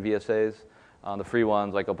and free VSAs. The free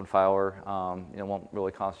ones, like OpenFire, won't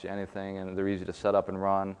really cost you anything, and they're easy to set up and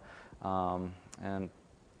run. And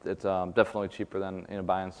it's definitely cheaper than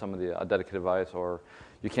buying some of the dedicated device, or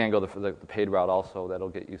you can go the paid route also. That'll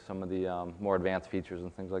get you some of the more advanced features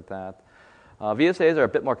and things like that. VSAs are a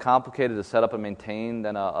bit more complicated to set up and maintain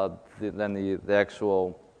than the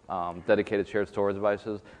actual dedicated shared storage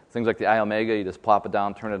devices. Things like the iOmega, you just plop it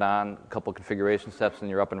down, turn it on, a couple configuration steps, and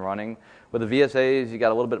you're up and running. With the VSAs, you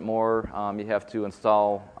got a little bit more. You have to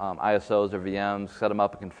install ISOs or VMs, set them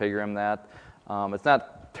up and configure them. It's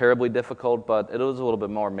not terribly difficult, but it is a little bit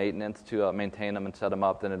more maintenance to maintain them and set them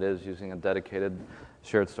up than it is using a dedicated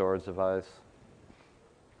shared storage device.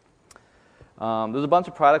 There's a bunch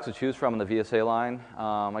of products to choose from in the VSA line.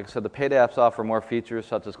 Like I said, the paid apps offer more features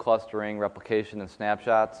such as clustering, replication, and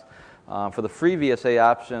snapshots. For the free VSA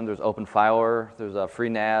option, there's OpenFiler, there's a free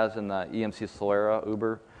NAS, and the EMC Solera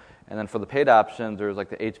Uber. And then for the paid options, there's like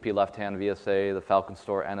the HP left-hand VSA, the Falcon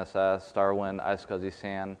Store NSS, Starwind, iSCSI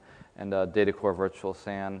SAN, and Data Core Virtual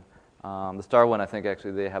SAN. The Star one, I think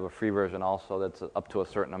actually they have a free version also that's up to a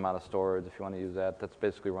certain amount of storage if you want to use that. That's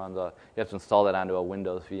basically runs you have to install that onto a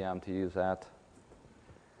Windows VM to use that.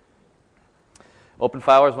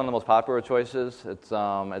 OpenFire is one of the most popular choices. It's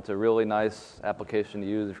a really nice application to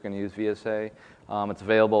use if you're going to use VSA. It's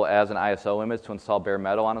available as an ISO image to install bare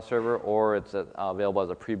metal on a server, or it's available as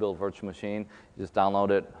a pre-built virtual machine. You just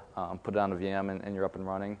download it, put it on a VM, and you're up and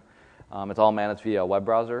running. It's all managed via a web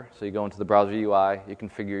browser. So you go into the browser UI, you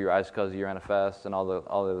configure your iSCSI, your NFS, and all the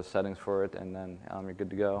other settings for it, and then you're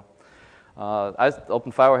good to go.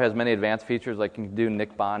 OpenFire has many advanced features, like you can do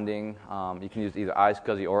NIC bonding. You can use either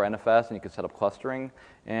iSCSI or NFS, and you can set up clustering.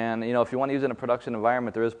 And if you want to use it in a production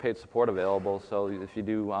environment, there is paid support available. So if you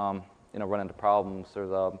do run into problems,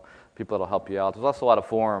 there's people that'll help you out. There's also a lot of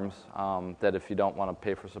forums that if you don't want to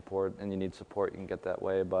pay for support and you need support, you can get that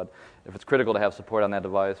way. But if it's critical to have support on that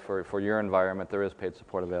device for your environment, there is paid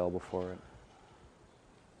support available for it.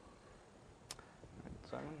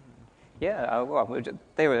 Simon? Yeah, well,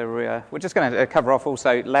 we're just going to cover off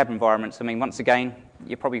also lab environments. I mean, once again,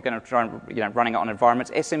 you're probably going to try running it on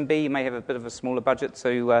environments. SMB, you may have a bit of a smaller budget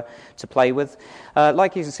to play with.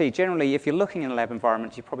 Like you can see, generally, if you're looking in a lab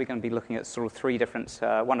environment, you're probably going to be looking at sort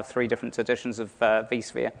of one of three different editions of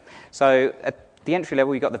vSphere. So at the entry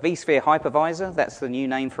level, you've got the vSphere hypervisor. That's the new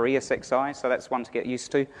name for ESXi, so that's one to get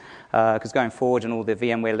used to. Because going forward in all the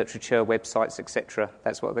VMware literature, websites, etc.,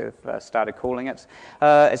 that's what they've started calling it.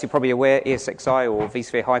 As you're probably aware, ESXi or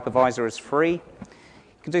vSphere hypervisor is free.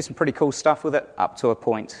 You can do some pretty cool stuff with it up to a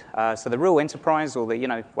point. So the real enterprise, or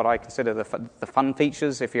what I consider the fun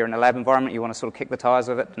features, if you're in a lab environment, you want to sort of kick the tires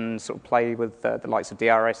of it and sort of play with the likes of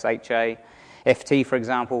DRS, HA, FT, for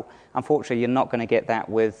example. Unfortunately, you're not going to get that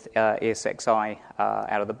with ESXi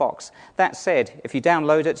out of the box. That said, if you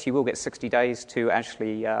download it, you will get 60 days to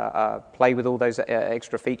actually play with all those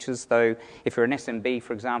extra features. Though, if you're an SMB,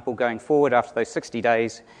 for example, going forward after those 60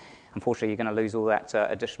 days, unfortunately, you're going to lose all that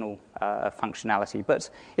additional functionality. But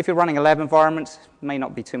if you're running a lab environment, it may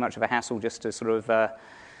not be too much of a hassle just to sort of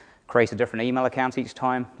create a different email account each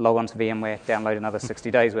time, log on to VMware, download another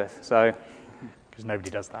 60 days worth. So. Because nobody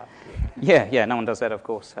does that. Yeah, no one does that, of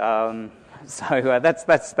course. So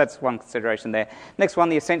that's one consideration there. Next one,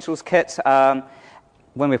 the Essentials kit.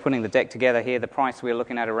 When we're putting the deck together here, the price we were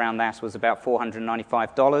looking at around that was about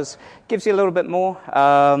 $495. Gives you a little bit more.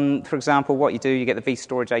 For example, what you do, you get the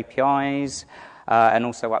vStorage APIs, and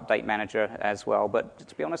also Update Manager as well. But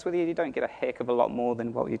to be honest with you, you don't get a heck of a lot more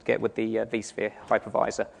than what you'd get with the vSphere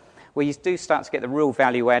hypervisor. Where you do start to get the real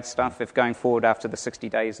value-add stuff, if going forward after the 60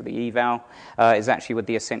 days of the eval, is actually with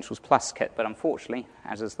the Essentials Plus kit. But unfortunately,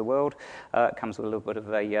 as is the world, it comes with a little bit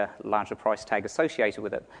of a larger price tag associated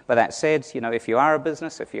with it. But that said, if you are a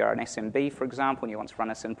business, if you are an SMB, for example, and you want to run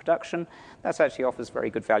this in production, that actually offers very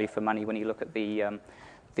good value for money when you look at the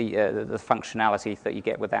functionality that you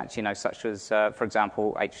get with that, such as, for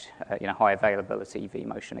example, high availability,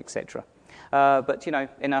 vMotion, etc. But,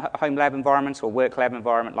 in a home lab environment or work lab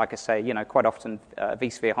environment, like I say, quite often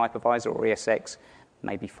vSphere hypervisor or ESX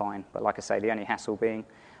may be fine. But like I say, the only hassle being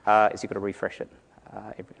is you've got to refresh it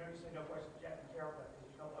every time. No question, Jack and Carol, because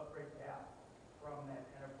you don't upgrade that from that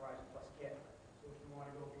Enterprise Plus kit. So if you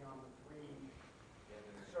want to go beyond the 3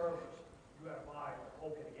 servers, you got to buy the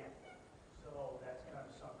whole kit again. So that's kind of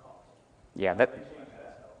a sunk cost. Yeah, that.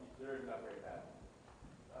 There is an upgrade path.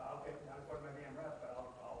 Okay, not according to my VMware, but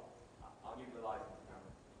I'll give you the license.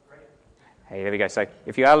 Great. Hey, there we go. So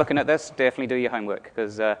if you are looking at this, definitely do your homework,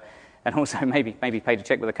 because and also maybe pay to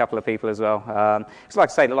check with a couple of people as well. Because like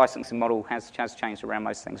I say, the licensing model has changed around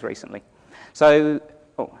most things recently. So,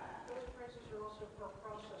 Those prices are also for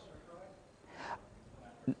processors,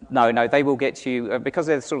 right? No, they will get you, because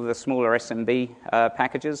they're sort of the smaller SMB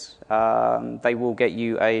packages, they will get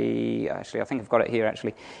you actually, I think I've got it here,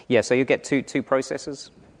 actually. Yeah, so you get two processors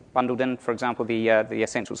bundled in. For example, the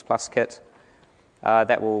Essentials Plus kit.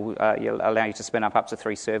 That will allow you to spin up to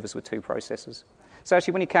 3 servers with 2 processors. So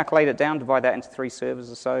actually, when you calculate it down, divide that into 3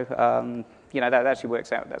 servers or so, that actually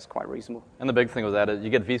works out. That's quite reasonable. And the big thing with that is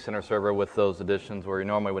you get vCenter Server with those additions where you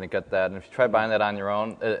normally wouldn't get that. And if you try buying that on your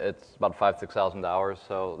own, it's about $5,000-$6,000.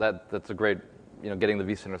 So that's a great, getting the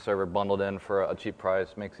vCenter Server bundled in for a cheap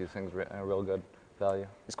price makes these things a real good value.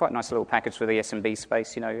 It's quite a nice little package for the SMB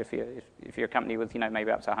space. If you're a company with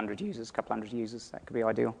maybe up to 100 users, a couple hundred users, that could be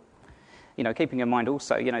ideal. Keeping in mind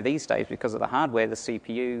also, these days, because of the hardware, the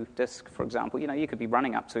CPU disk, for example, you could be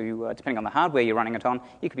running up to, depending on the hardware you're running it on,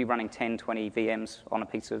 you could be running 10, 20 VMs on a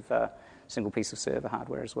single piece of server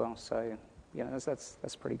hardware as well. So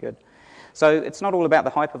That's pretty good. So it's not all about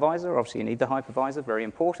the hypervisor. Obviously, you need the hypervisor, very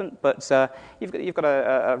important. But you've got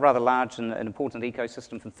a rather large and an important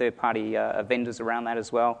ecosystem from third-party vendors around that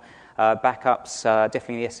as well. Backups,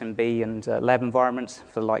 definitely the SMB and lab environments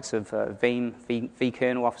for the likes of Veeam,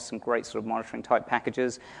 vKernel offers some great sort of monitoring type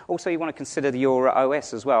packages. Also, you want to consider your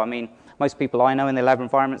OS as well. I mean, most people I know in their lab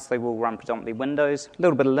environments, they will run predominantly Windows, a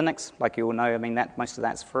little bit of Linux, like you all know. I mean, most of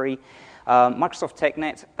that's free. Microsoft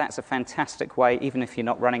TechNet, that's a fantastic way, even if you're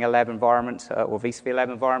not running a lab environment or vSphere lab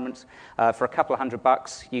environment. For a couple of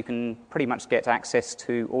 $100, you can pretty much get access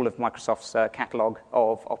to all of Microsoft's catalog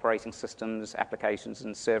of operating systems, applications,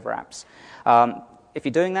 and server apps. If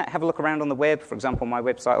you're doing that, have a look around on the web. For example, on my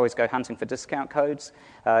website, I always go hunting for discount codes.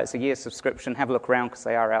 It's a year's subscription. Have a look around because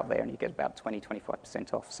they are out there and you get about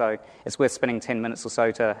 20-25% off. So it's worth spending 10 minutes or so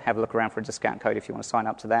to have a look around for a discount code if you want to sign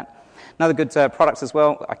up to that. Another good product as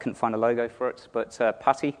well, I couldn't find a logo for it, but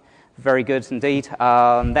Putty, very good indeed.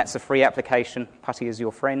 That's a free application. Putty is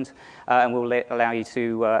your friend and will allow you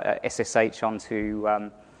to SSH onto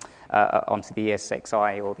the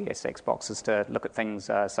ESXi or the ESX boxes to look at things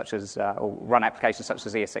such as, or run applications such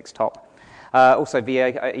as ESX Top. Also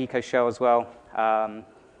VA EcoShell as well,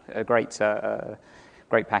 a great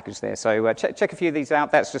package there. So check a few of these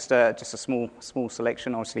out. That's just a small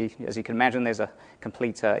selection. Obviously, as you can imagine, there's a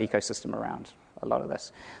complete ecosystem around a lot of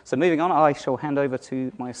this. So moving on, I shall hand over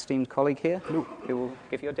to my esteemed colleague here, who will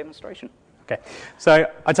give you a demonstration. Okay, so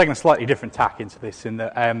I've taken a slightly different tack into this in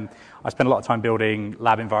that I spend a lot of time building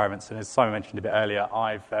lab environments, and as Simon mentioned a bit earlier,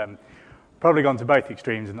 I've probably gone to both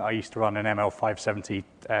extremes, and I used to run an ML570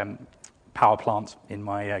 power plant in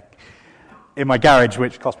my garage,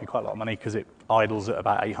 which cost me quite a lot of money because it idles at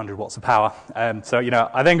about 800 watts of power. So,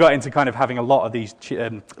 I then got into kind of having a lot of these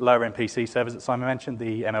lower-end PC servers that Simon mentioned,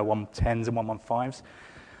 the ML110s and 115s.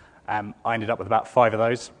 I ended up with about 5 of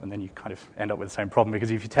those, and then you kind of end up with the same problem, because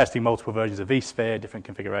if you're testing multiple versions of vSphere, different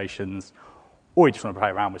configurations, or you just want to play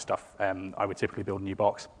around with stuff, I would typically build a new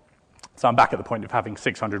box. So I'm back at the point of having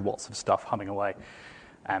 600 watts of stuff humming away,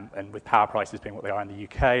 and with power prices being what they are in the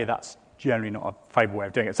UK, that's generally not a favourable way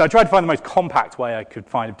of doing it. So I tried to find the most compact way I could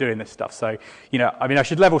find of doing this stuff. So, I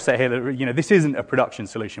should level set here that, this isn't a production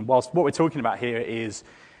solution. Whilst what we're talking about here is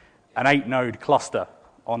an 8-node cluster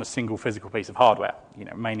on a single physical piece of hardware,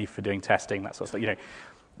 mainly for doing testing, that sort of stuff.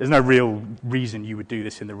 There's no real reason you would do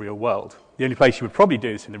this in the real world. The only place you would probably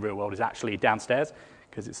do this in the real world is actually downstairs,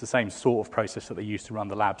 because it's the same sort of process that they use to run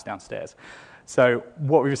the labs downstairs. So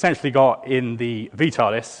what we've essentially got in the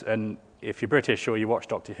VTardis, and if you're British or you watch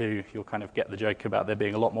Doctor Who, you'll kind of get the joke about there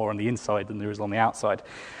being a lot more on the inside than there is on the outside.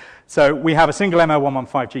 So we have a single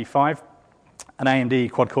ML115 G5, an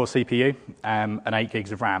AMD quad-core CPU, and 8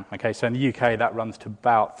 gigs of RAM. Okay, so in the UK, that runs to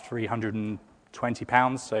about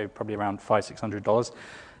 £320, so probably around $500-600,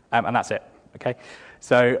 and that's it. Okay,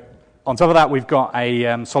 so on top of that, we've got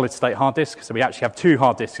a solid-state hard disk. So we actually have 2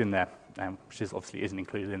 hard disks in there, which obviously isn't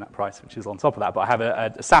included in that price, which is on top of that. But I have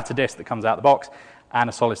a SATA disk that comes out of the box and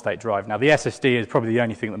a solid-state drive. Now, the SSD is probably the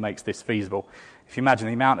only thing that makes this feasible. If you imagine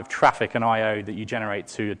the amount of traffic and I/O that you generate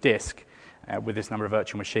to a disk with this number of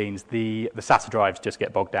virtual machines, the SATA drives just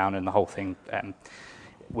get bogged down and the whole thing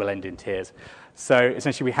will end in tears. So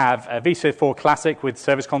essentially we have a vSphere 4 Classic with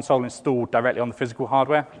Service Console installed directly on the physical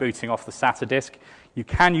hardware, booting off the SATA disk. You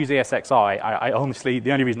can use ESXi. I honestly,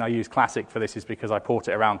 the only reason I use Classic for this is because I port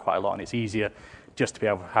it around quite a lot and it's easier just to be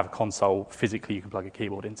able to have a console physically you can plug a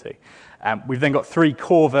keyboard into. We've then got 3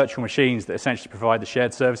 core virtual machines that essentially provide the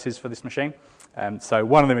shared services for this machine. So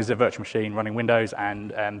one of them is a virtual machine running Windows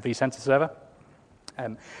and vCenter server.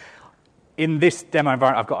 In this demo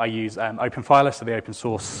environment, I use OpenFiler, so the open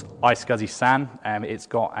source iSCSI SAN. It's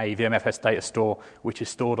got a VMFS data store, which is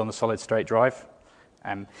stored on the solid-state drive.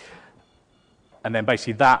 And then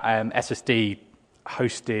basically that SSD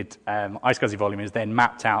hosted iSCSI volume is then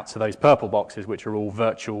mapped out to those purple boxes, which are all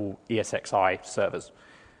virtual ESXi servers.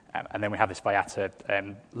 And then we have this Valletta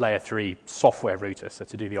layer 3 software router, so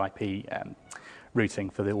to do the IP routing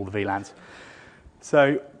for all the VLANs.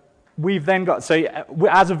 So we've then got,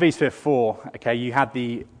 as of vSphere 4, okay, you had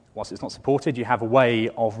whilst it's not supported, you have a way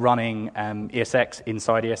of running ESX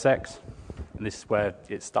inside ESX. And this is where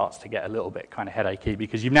it starts to get a little bit kind of headachy,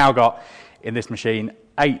 because you've now got, in this machine,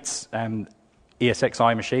 8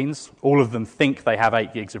 ESXi machines. All of them think they have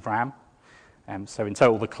 8 gigs of RAM. So in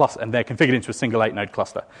total, the cluster, and they're configured into a single 8-node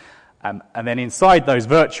cluster. And then inside those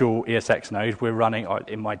virtual ESX nodes, we're running,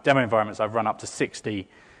 in my demo environments, I've run up to 60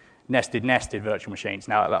 nested virtual machines.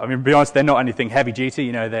 Now, I mean, to be honest, they're not anything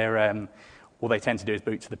heavy-duty. They're all they tend to do is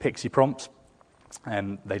boot to the PXE prompts.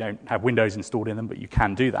 They don't have Windows installed in them, but you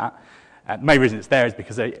can do that. The main reason it's there is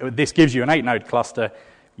because this gives you an 8-node cluster.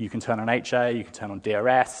 You can turn on HA, you can turn on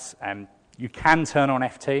DRS, you can turn on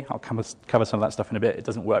FT. I'll cover some of that stuff in a bit. It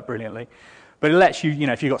doesn't work brilliantly. But it lets you,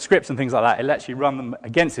 if you've got scripts and things like that, it lets you run them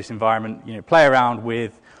against this environment, play around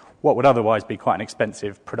with what would otherwise be quite an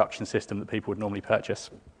expensive production system that people would normally purchase.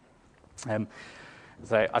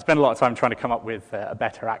 So I spent a lot of time trying to come up with a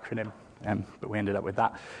better acronym, but we ended up with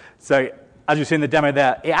that. So as you see in the demo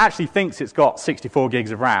there, it actually thinks it's got 64 gigs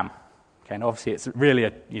of RAM. Okay, and obviously it's really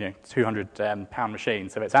a 200-pound machine,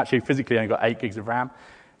 so it's actually physically only got 8 gigs of RAM.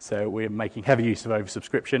 So we're making heavy use of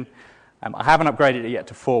oversubscription. I haven't upgraded it yet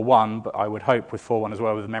to 4.1, but I would hope with 4.1 as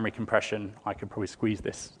well, with the memory compression, I could probably squeeze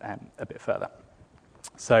this a bit further.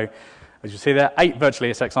 So as you see there, 8 virtual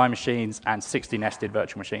ESXi machines and 60 nested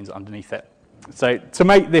virtual machines underneath it. So to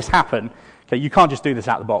make this happen, okay, you can't just do this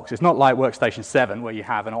out of the box. It's not like Workstation 7 where you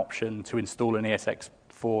have an option to install an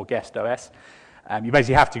ESX4 guest OS. You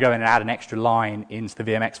basically have to go in and add an extra line into the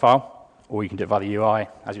VMX file, or you can do it via the UI,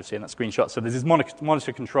 as you'll see in that screenshot. So there's this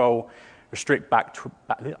monitor control restrict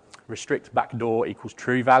backdoor equals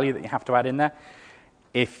true value that you have to add in there.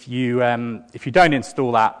 If you don't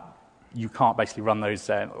install that, you can't basically run those.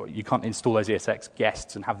 You can't install those ESX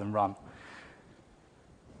guests and have them run.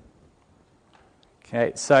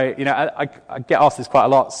 Okay, so I get asked this quite a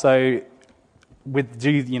lot. So with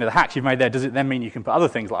the hacks you've made there, does it then mean you can put other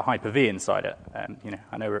things like Hyper-V inside it?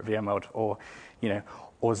 I know we're at VMworld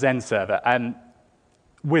or Zen server. And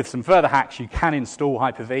with some further hacks, you can install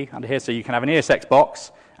Hyper-V under here. So you can have an ESX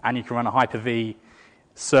box and you can run a Hyper-V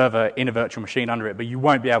server in a virtual machine under it, but you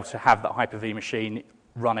won't be able to have that Hyper-V machine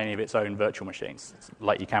run any of its own virtual machines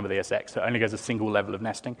like you can with ESX. So it only goes a single level of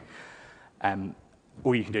nesting.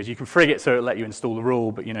 All you can do is you can frig it so it'll let you install the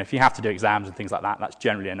rule, but if you have to do exams and things like that, that's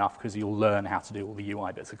generally enough because you'll learn how to do all the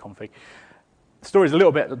UI bits of config. The story's a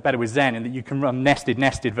little bit better with Zen in that you can run nested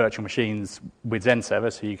virtual machines with Zen server,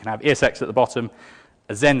 so you can have ESX at the bottom,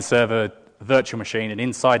 a Zen server virtual machine, and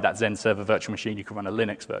inside that Zen server virtual machine you can run a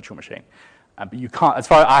Linux virtual machine. But you can't,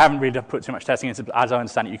 I haven't really put too much testing into it, but as I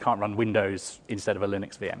understand it, you can't run Windows instead of a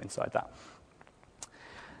Linux VM inside that.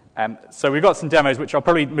 So we've got some demos, which I'll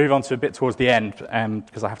probably move on to a bit towards the end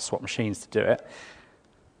because I have to swap machines to do it.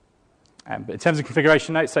 But in terms of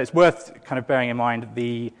configuration notes, so it's worth kind of bearing in mind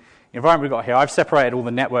the environment we've got here. I've separated all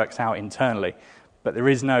the networks out internally, but there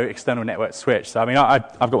is no external network switch. So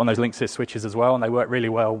I've got one of those Linksys switches as well, and they work really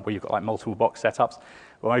well where you've got like multiple box setups.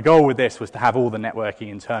 But my goal with this was to have all the networking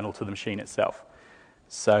internal to the machine itself.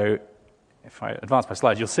 So if I advance my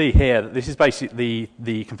slides, you'll see here that this is basically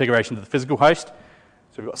the configuration of the physical host.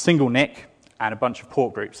 So we've got a single NIC and a bunch of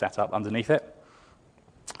port groups set up underneath it.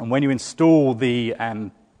 And when you install the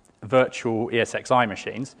virtual ESXi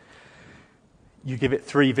machines, you give it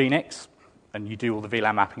 3 VNICs, and you do all the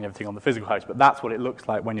VLAN mapping and everything on the physical host. But that's what it looks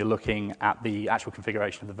like when you're looking at the actual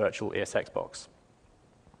configuration of the virtual ESX box.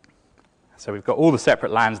 So we've got all the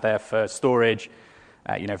separate LANs there for storage,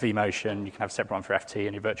 vMotion. You can have a separate one for FT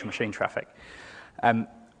and your virtual machine traffic.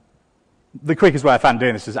 The quickest way I found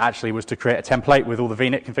doing this was to create a template with all the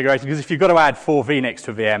VNIC configuration, because if you've got to add 4 VNICs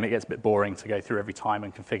to a VM, it gets a bit boring to go through every time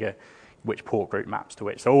and configure which port group maps to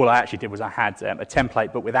which. So all I actually did was I had a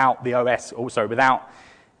template, but without the OS, without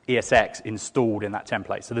ESX installed in that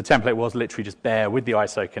template. So the template was literally just bare with the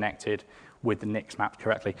ISO connected with the NICs mapped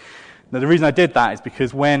correctly. Now the reason I did that is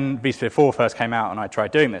because when vSphere 4 first came out and I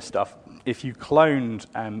tried doing this stuff, if you cloned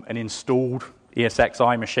an installed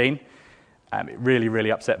ESXi machine, it really,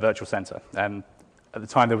 really upset Virtual Center. At the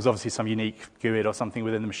time, there was obviously some unique GUID or something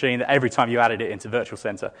within the machine that every time you added it into Virtual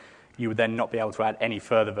Center, you would then not be able to add any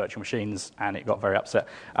further virtual machines, and it got very upset.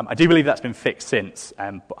 I do believe that's been fixed since,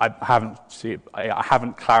 but I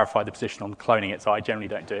haven't clarified the position on cloning it, so I generally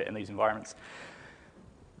don't do it in these environments.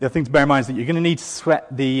 The other thing to bear in mind is that you're going to need to sweat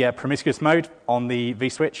the promiscuous mode on the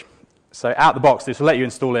vSwitch. So out the box, this will let you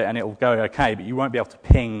install it and it will go okay, but you won't be able to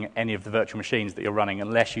ping any of the virtual machines that you're running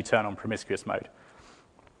unless you turn on promiscuous mode.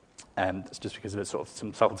 That's just because of the sort of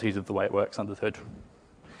some subtleties of the way it works under the hood.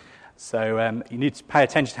 So you need to pay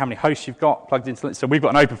attention to how many hosts you've got plugged into it. So we've got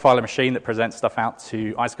an open filer machine that presents stuff out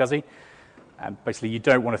to iSCSI. Basically, you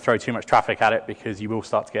don't want to throw too much traffic at it because you will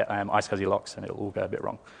start to get iSCSI locks and it'll all go a bit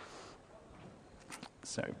wrong.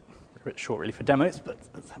 So we're a bit short really for demos, but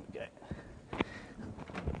let's have a go.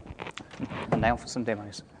 And now for some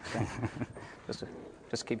demos. Okay.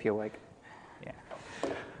 just keep you awake. Yeah.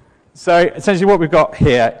 So essentially what we've got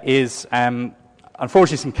here is,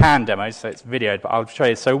 unfortunately, some CAN demos, so it's videoed, but I'll show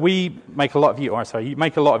you. So we make a lot of you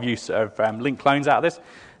make a lot of use of link clones out of this.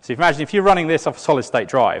 So imagine if you're running this off a solid-state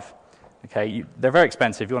drive, okay, they're very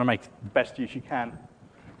expensive. You want to make the best use you can.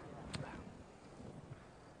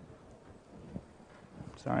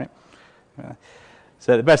 Sorry.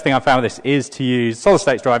 So the best thing I found with this is to use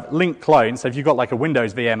solid-state drive, link clone. So if you've got like a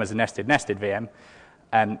Windows VM as a nested VM,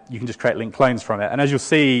 you can just create link clones from it. And as you'll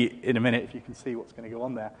see in a minute, if you can see what's going to go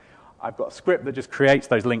on there, I've got a script that just creates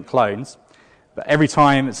those link clones. But every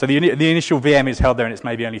time, so the initial VM is held there and it's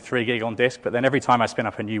maybe only 3 gig on disk, but then every time I spin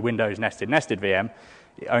up a new Windows nested VM,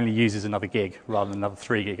 it only uses another gig rather than another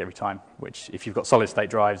 3 gig every time, which if you've got solid-state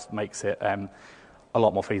drives makes it a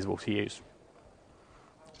lot more feasible to use.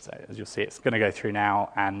 So as you'll see, it's going to go through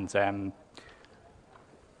now and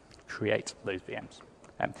create those VMs.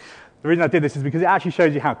 The reason I did this is because it actually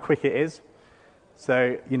shows you how quick it is.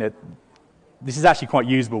 So, this is actually quite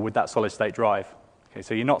usable with that solid-state drive. Okay,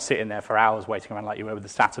 so you're not sitting there for hours waiting around like you were with the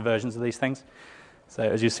SATA versions of these things. So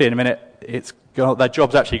as you'll see in a minute, that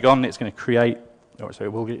job's actually gone. It's going to create,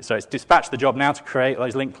 so it's dispatched the job now to create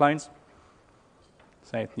those link clones.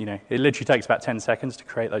 So, it literally takes about 10 seconds to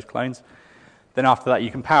create those clones. Then after that, you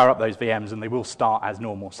can power up those VMs, and they will start as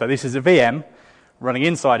normal. So this is a VM running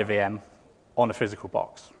inside a VM on a physical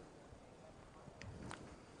box.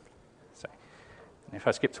 So if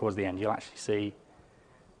I skip towards the end, you'll actually see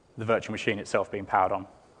the virtual machine itself being powered on.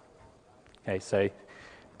 Okay, so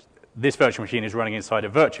this virtual machine is running inside a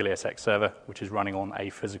virtual ESX server, which is running on a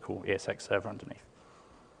physical ESX server underneath.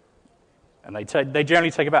 And they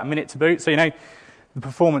generally take about a minute to boot. So, the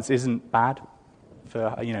performance isn't bad.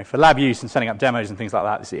 For lab use and setting up demos and things like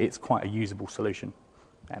that, it's quite a usable solution.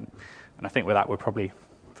 And I think with that, we're probably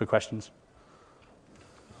for questions.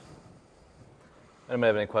 Anybody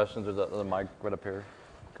have any questions? There's a mic right up here.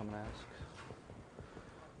 Come and ask.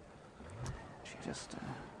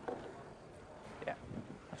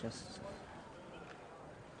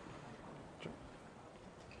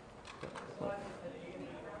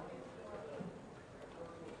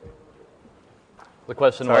 The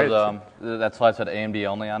question was, that slide said AMD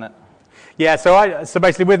only on it? Yeah, so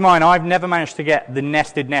basically with mine, I've never managed to get the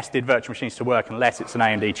nested virtual machines to work unless it's an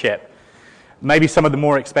AMD chip. Maybe some of the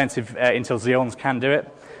more expensive Intel Xeons can do it,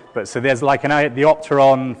 but so there's like the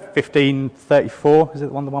Opteron 1534, is it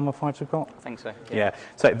the 115s we've got? I think so. Yeah,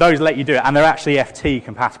 so those let you do it, and they're actually FT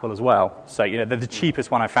compatible as well. So they're the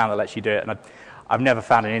cheapest one I found that lets you do it, and I've never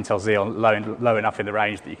found an Intel Xeon low enough in the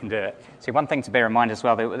range that you can do it. See, one thing to bear in mind as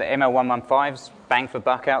well, the ML115s, bang for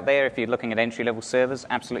buck out there, if you're looking at entry-level servers,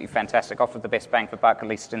 absolutely fantastic, offer the best bang for buck, at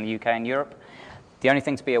least in the UK and Europe. The only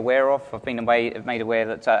thing to be aware of, I've been made aware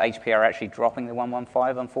that HP are actually dropping the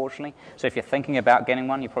 115, unfortunately. So if you're thinking about getting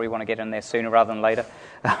one, you probably want to get in there sooner rather than later,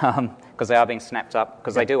 because they are being snapped up,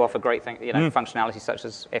 because they do offer great functionality such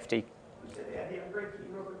as FT.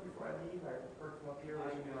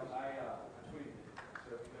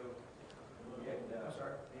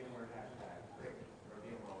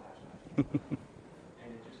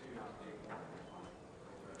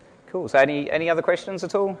 Cool. So any other questions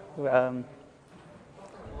at all?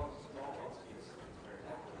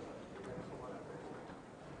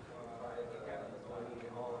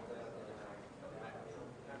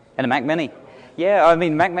 And a Mac Mini. Yeah, I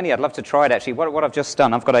mean, Mac Mini, I'd love to try it, actually. What I've just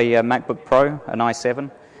done, I've got a MacBook Pro, an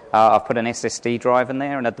i7. I've put an SSD drive in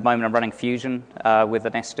there, and at the moment I'm running Fusion with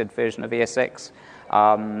a nested version of ESX.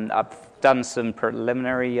 I've done some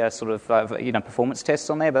preliminary performance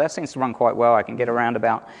tests on there, but that seems to run quite well. I can get around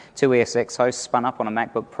about 2 ESX hosts spun up on a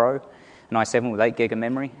MacBook Pro, an i7 with 8 gig of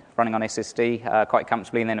memory, running on SSD quite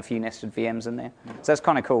comfortably, and then a few nested VMs in there. So that's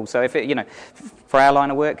kind of cool. So if for our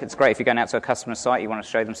line of work, it's great. If you're going out to a customer site, you want to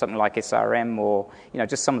show them something like SRM or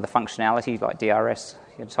just some of the functionality like DRS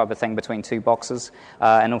type of thing between two boxes,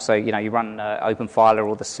 and also you run OpenFiler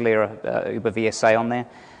or the Slera Uber VSA on there.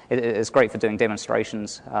 It's great for doing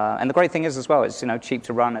demonstrations, and the great thing is as well, it's cheap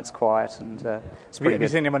to run, it's quiet, and it's pretty good. Have you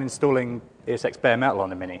seen anyone installing ESX bare metal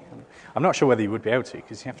on a Mini? I'm not sure whether you would be able to,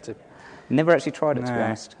 because you have to. Never actually tried it, to be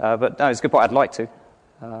honest. But no, it's a good point. I'd like to.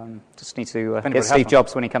 Just need to get Steve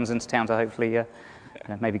Jobs when he comes into town to hopefully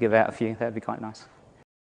maybe give out a few. That'd be quite nice.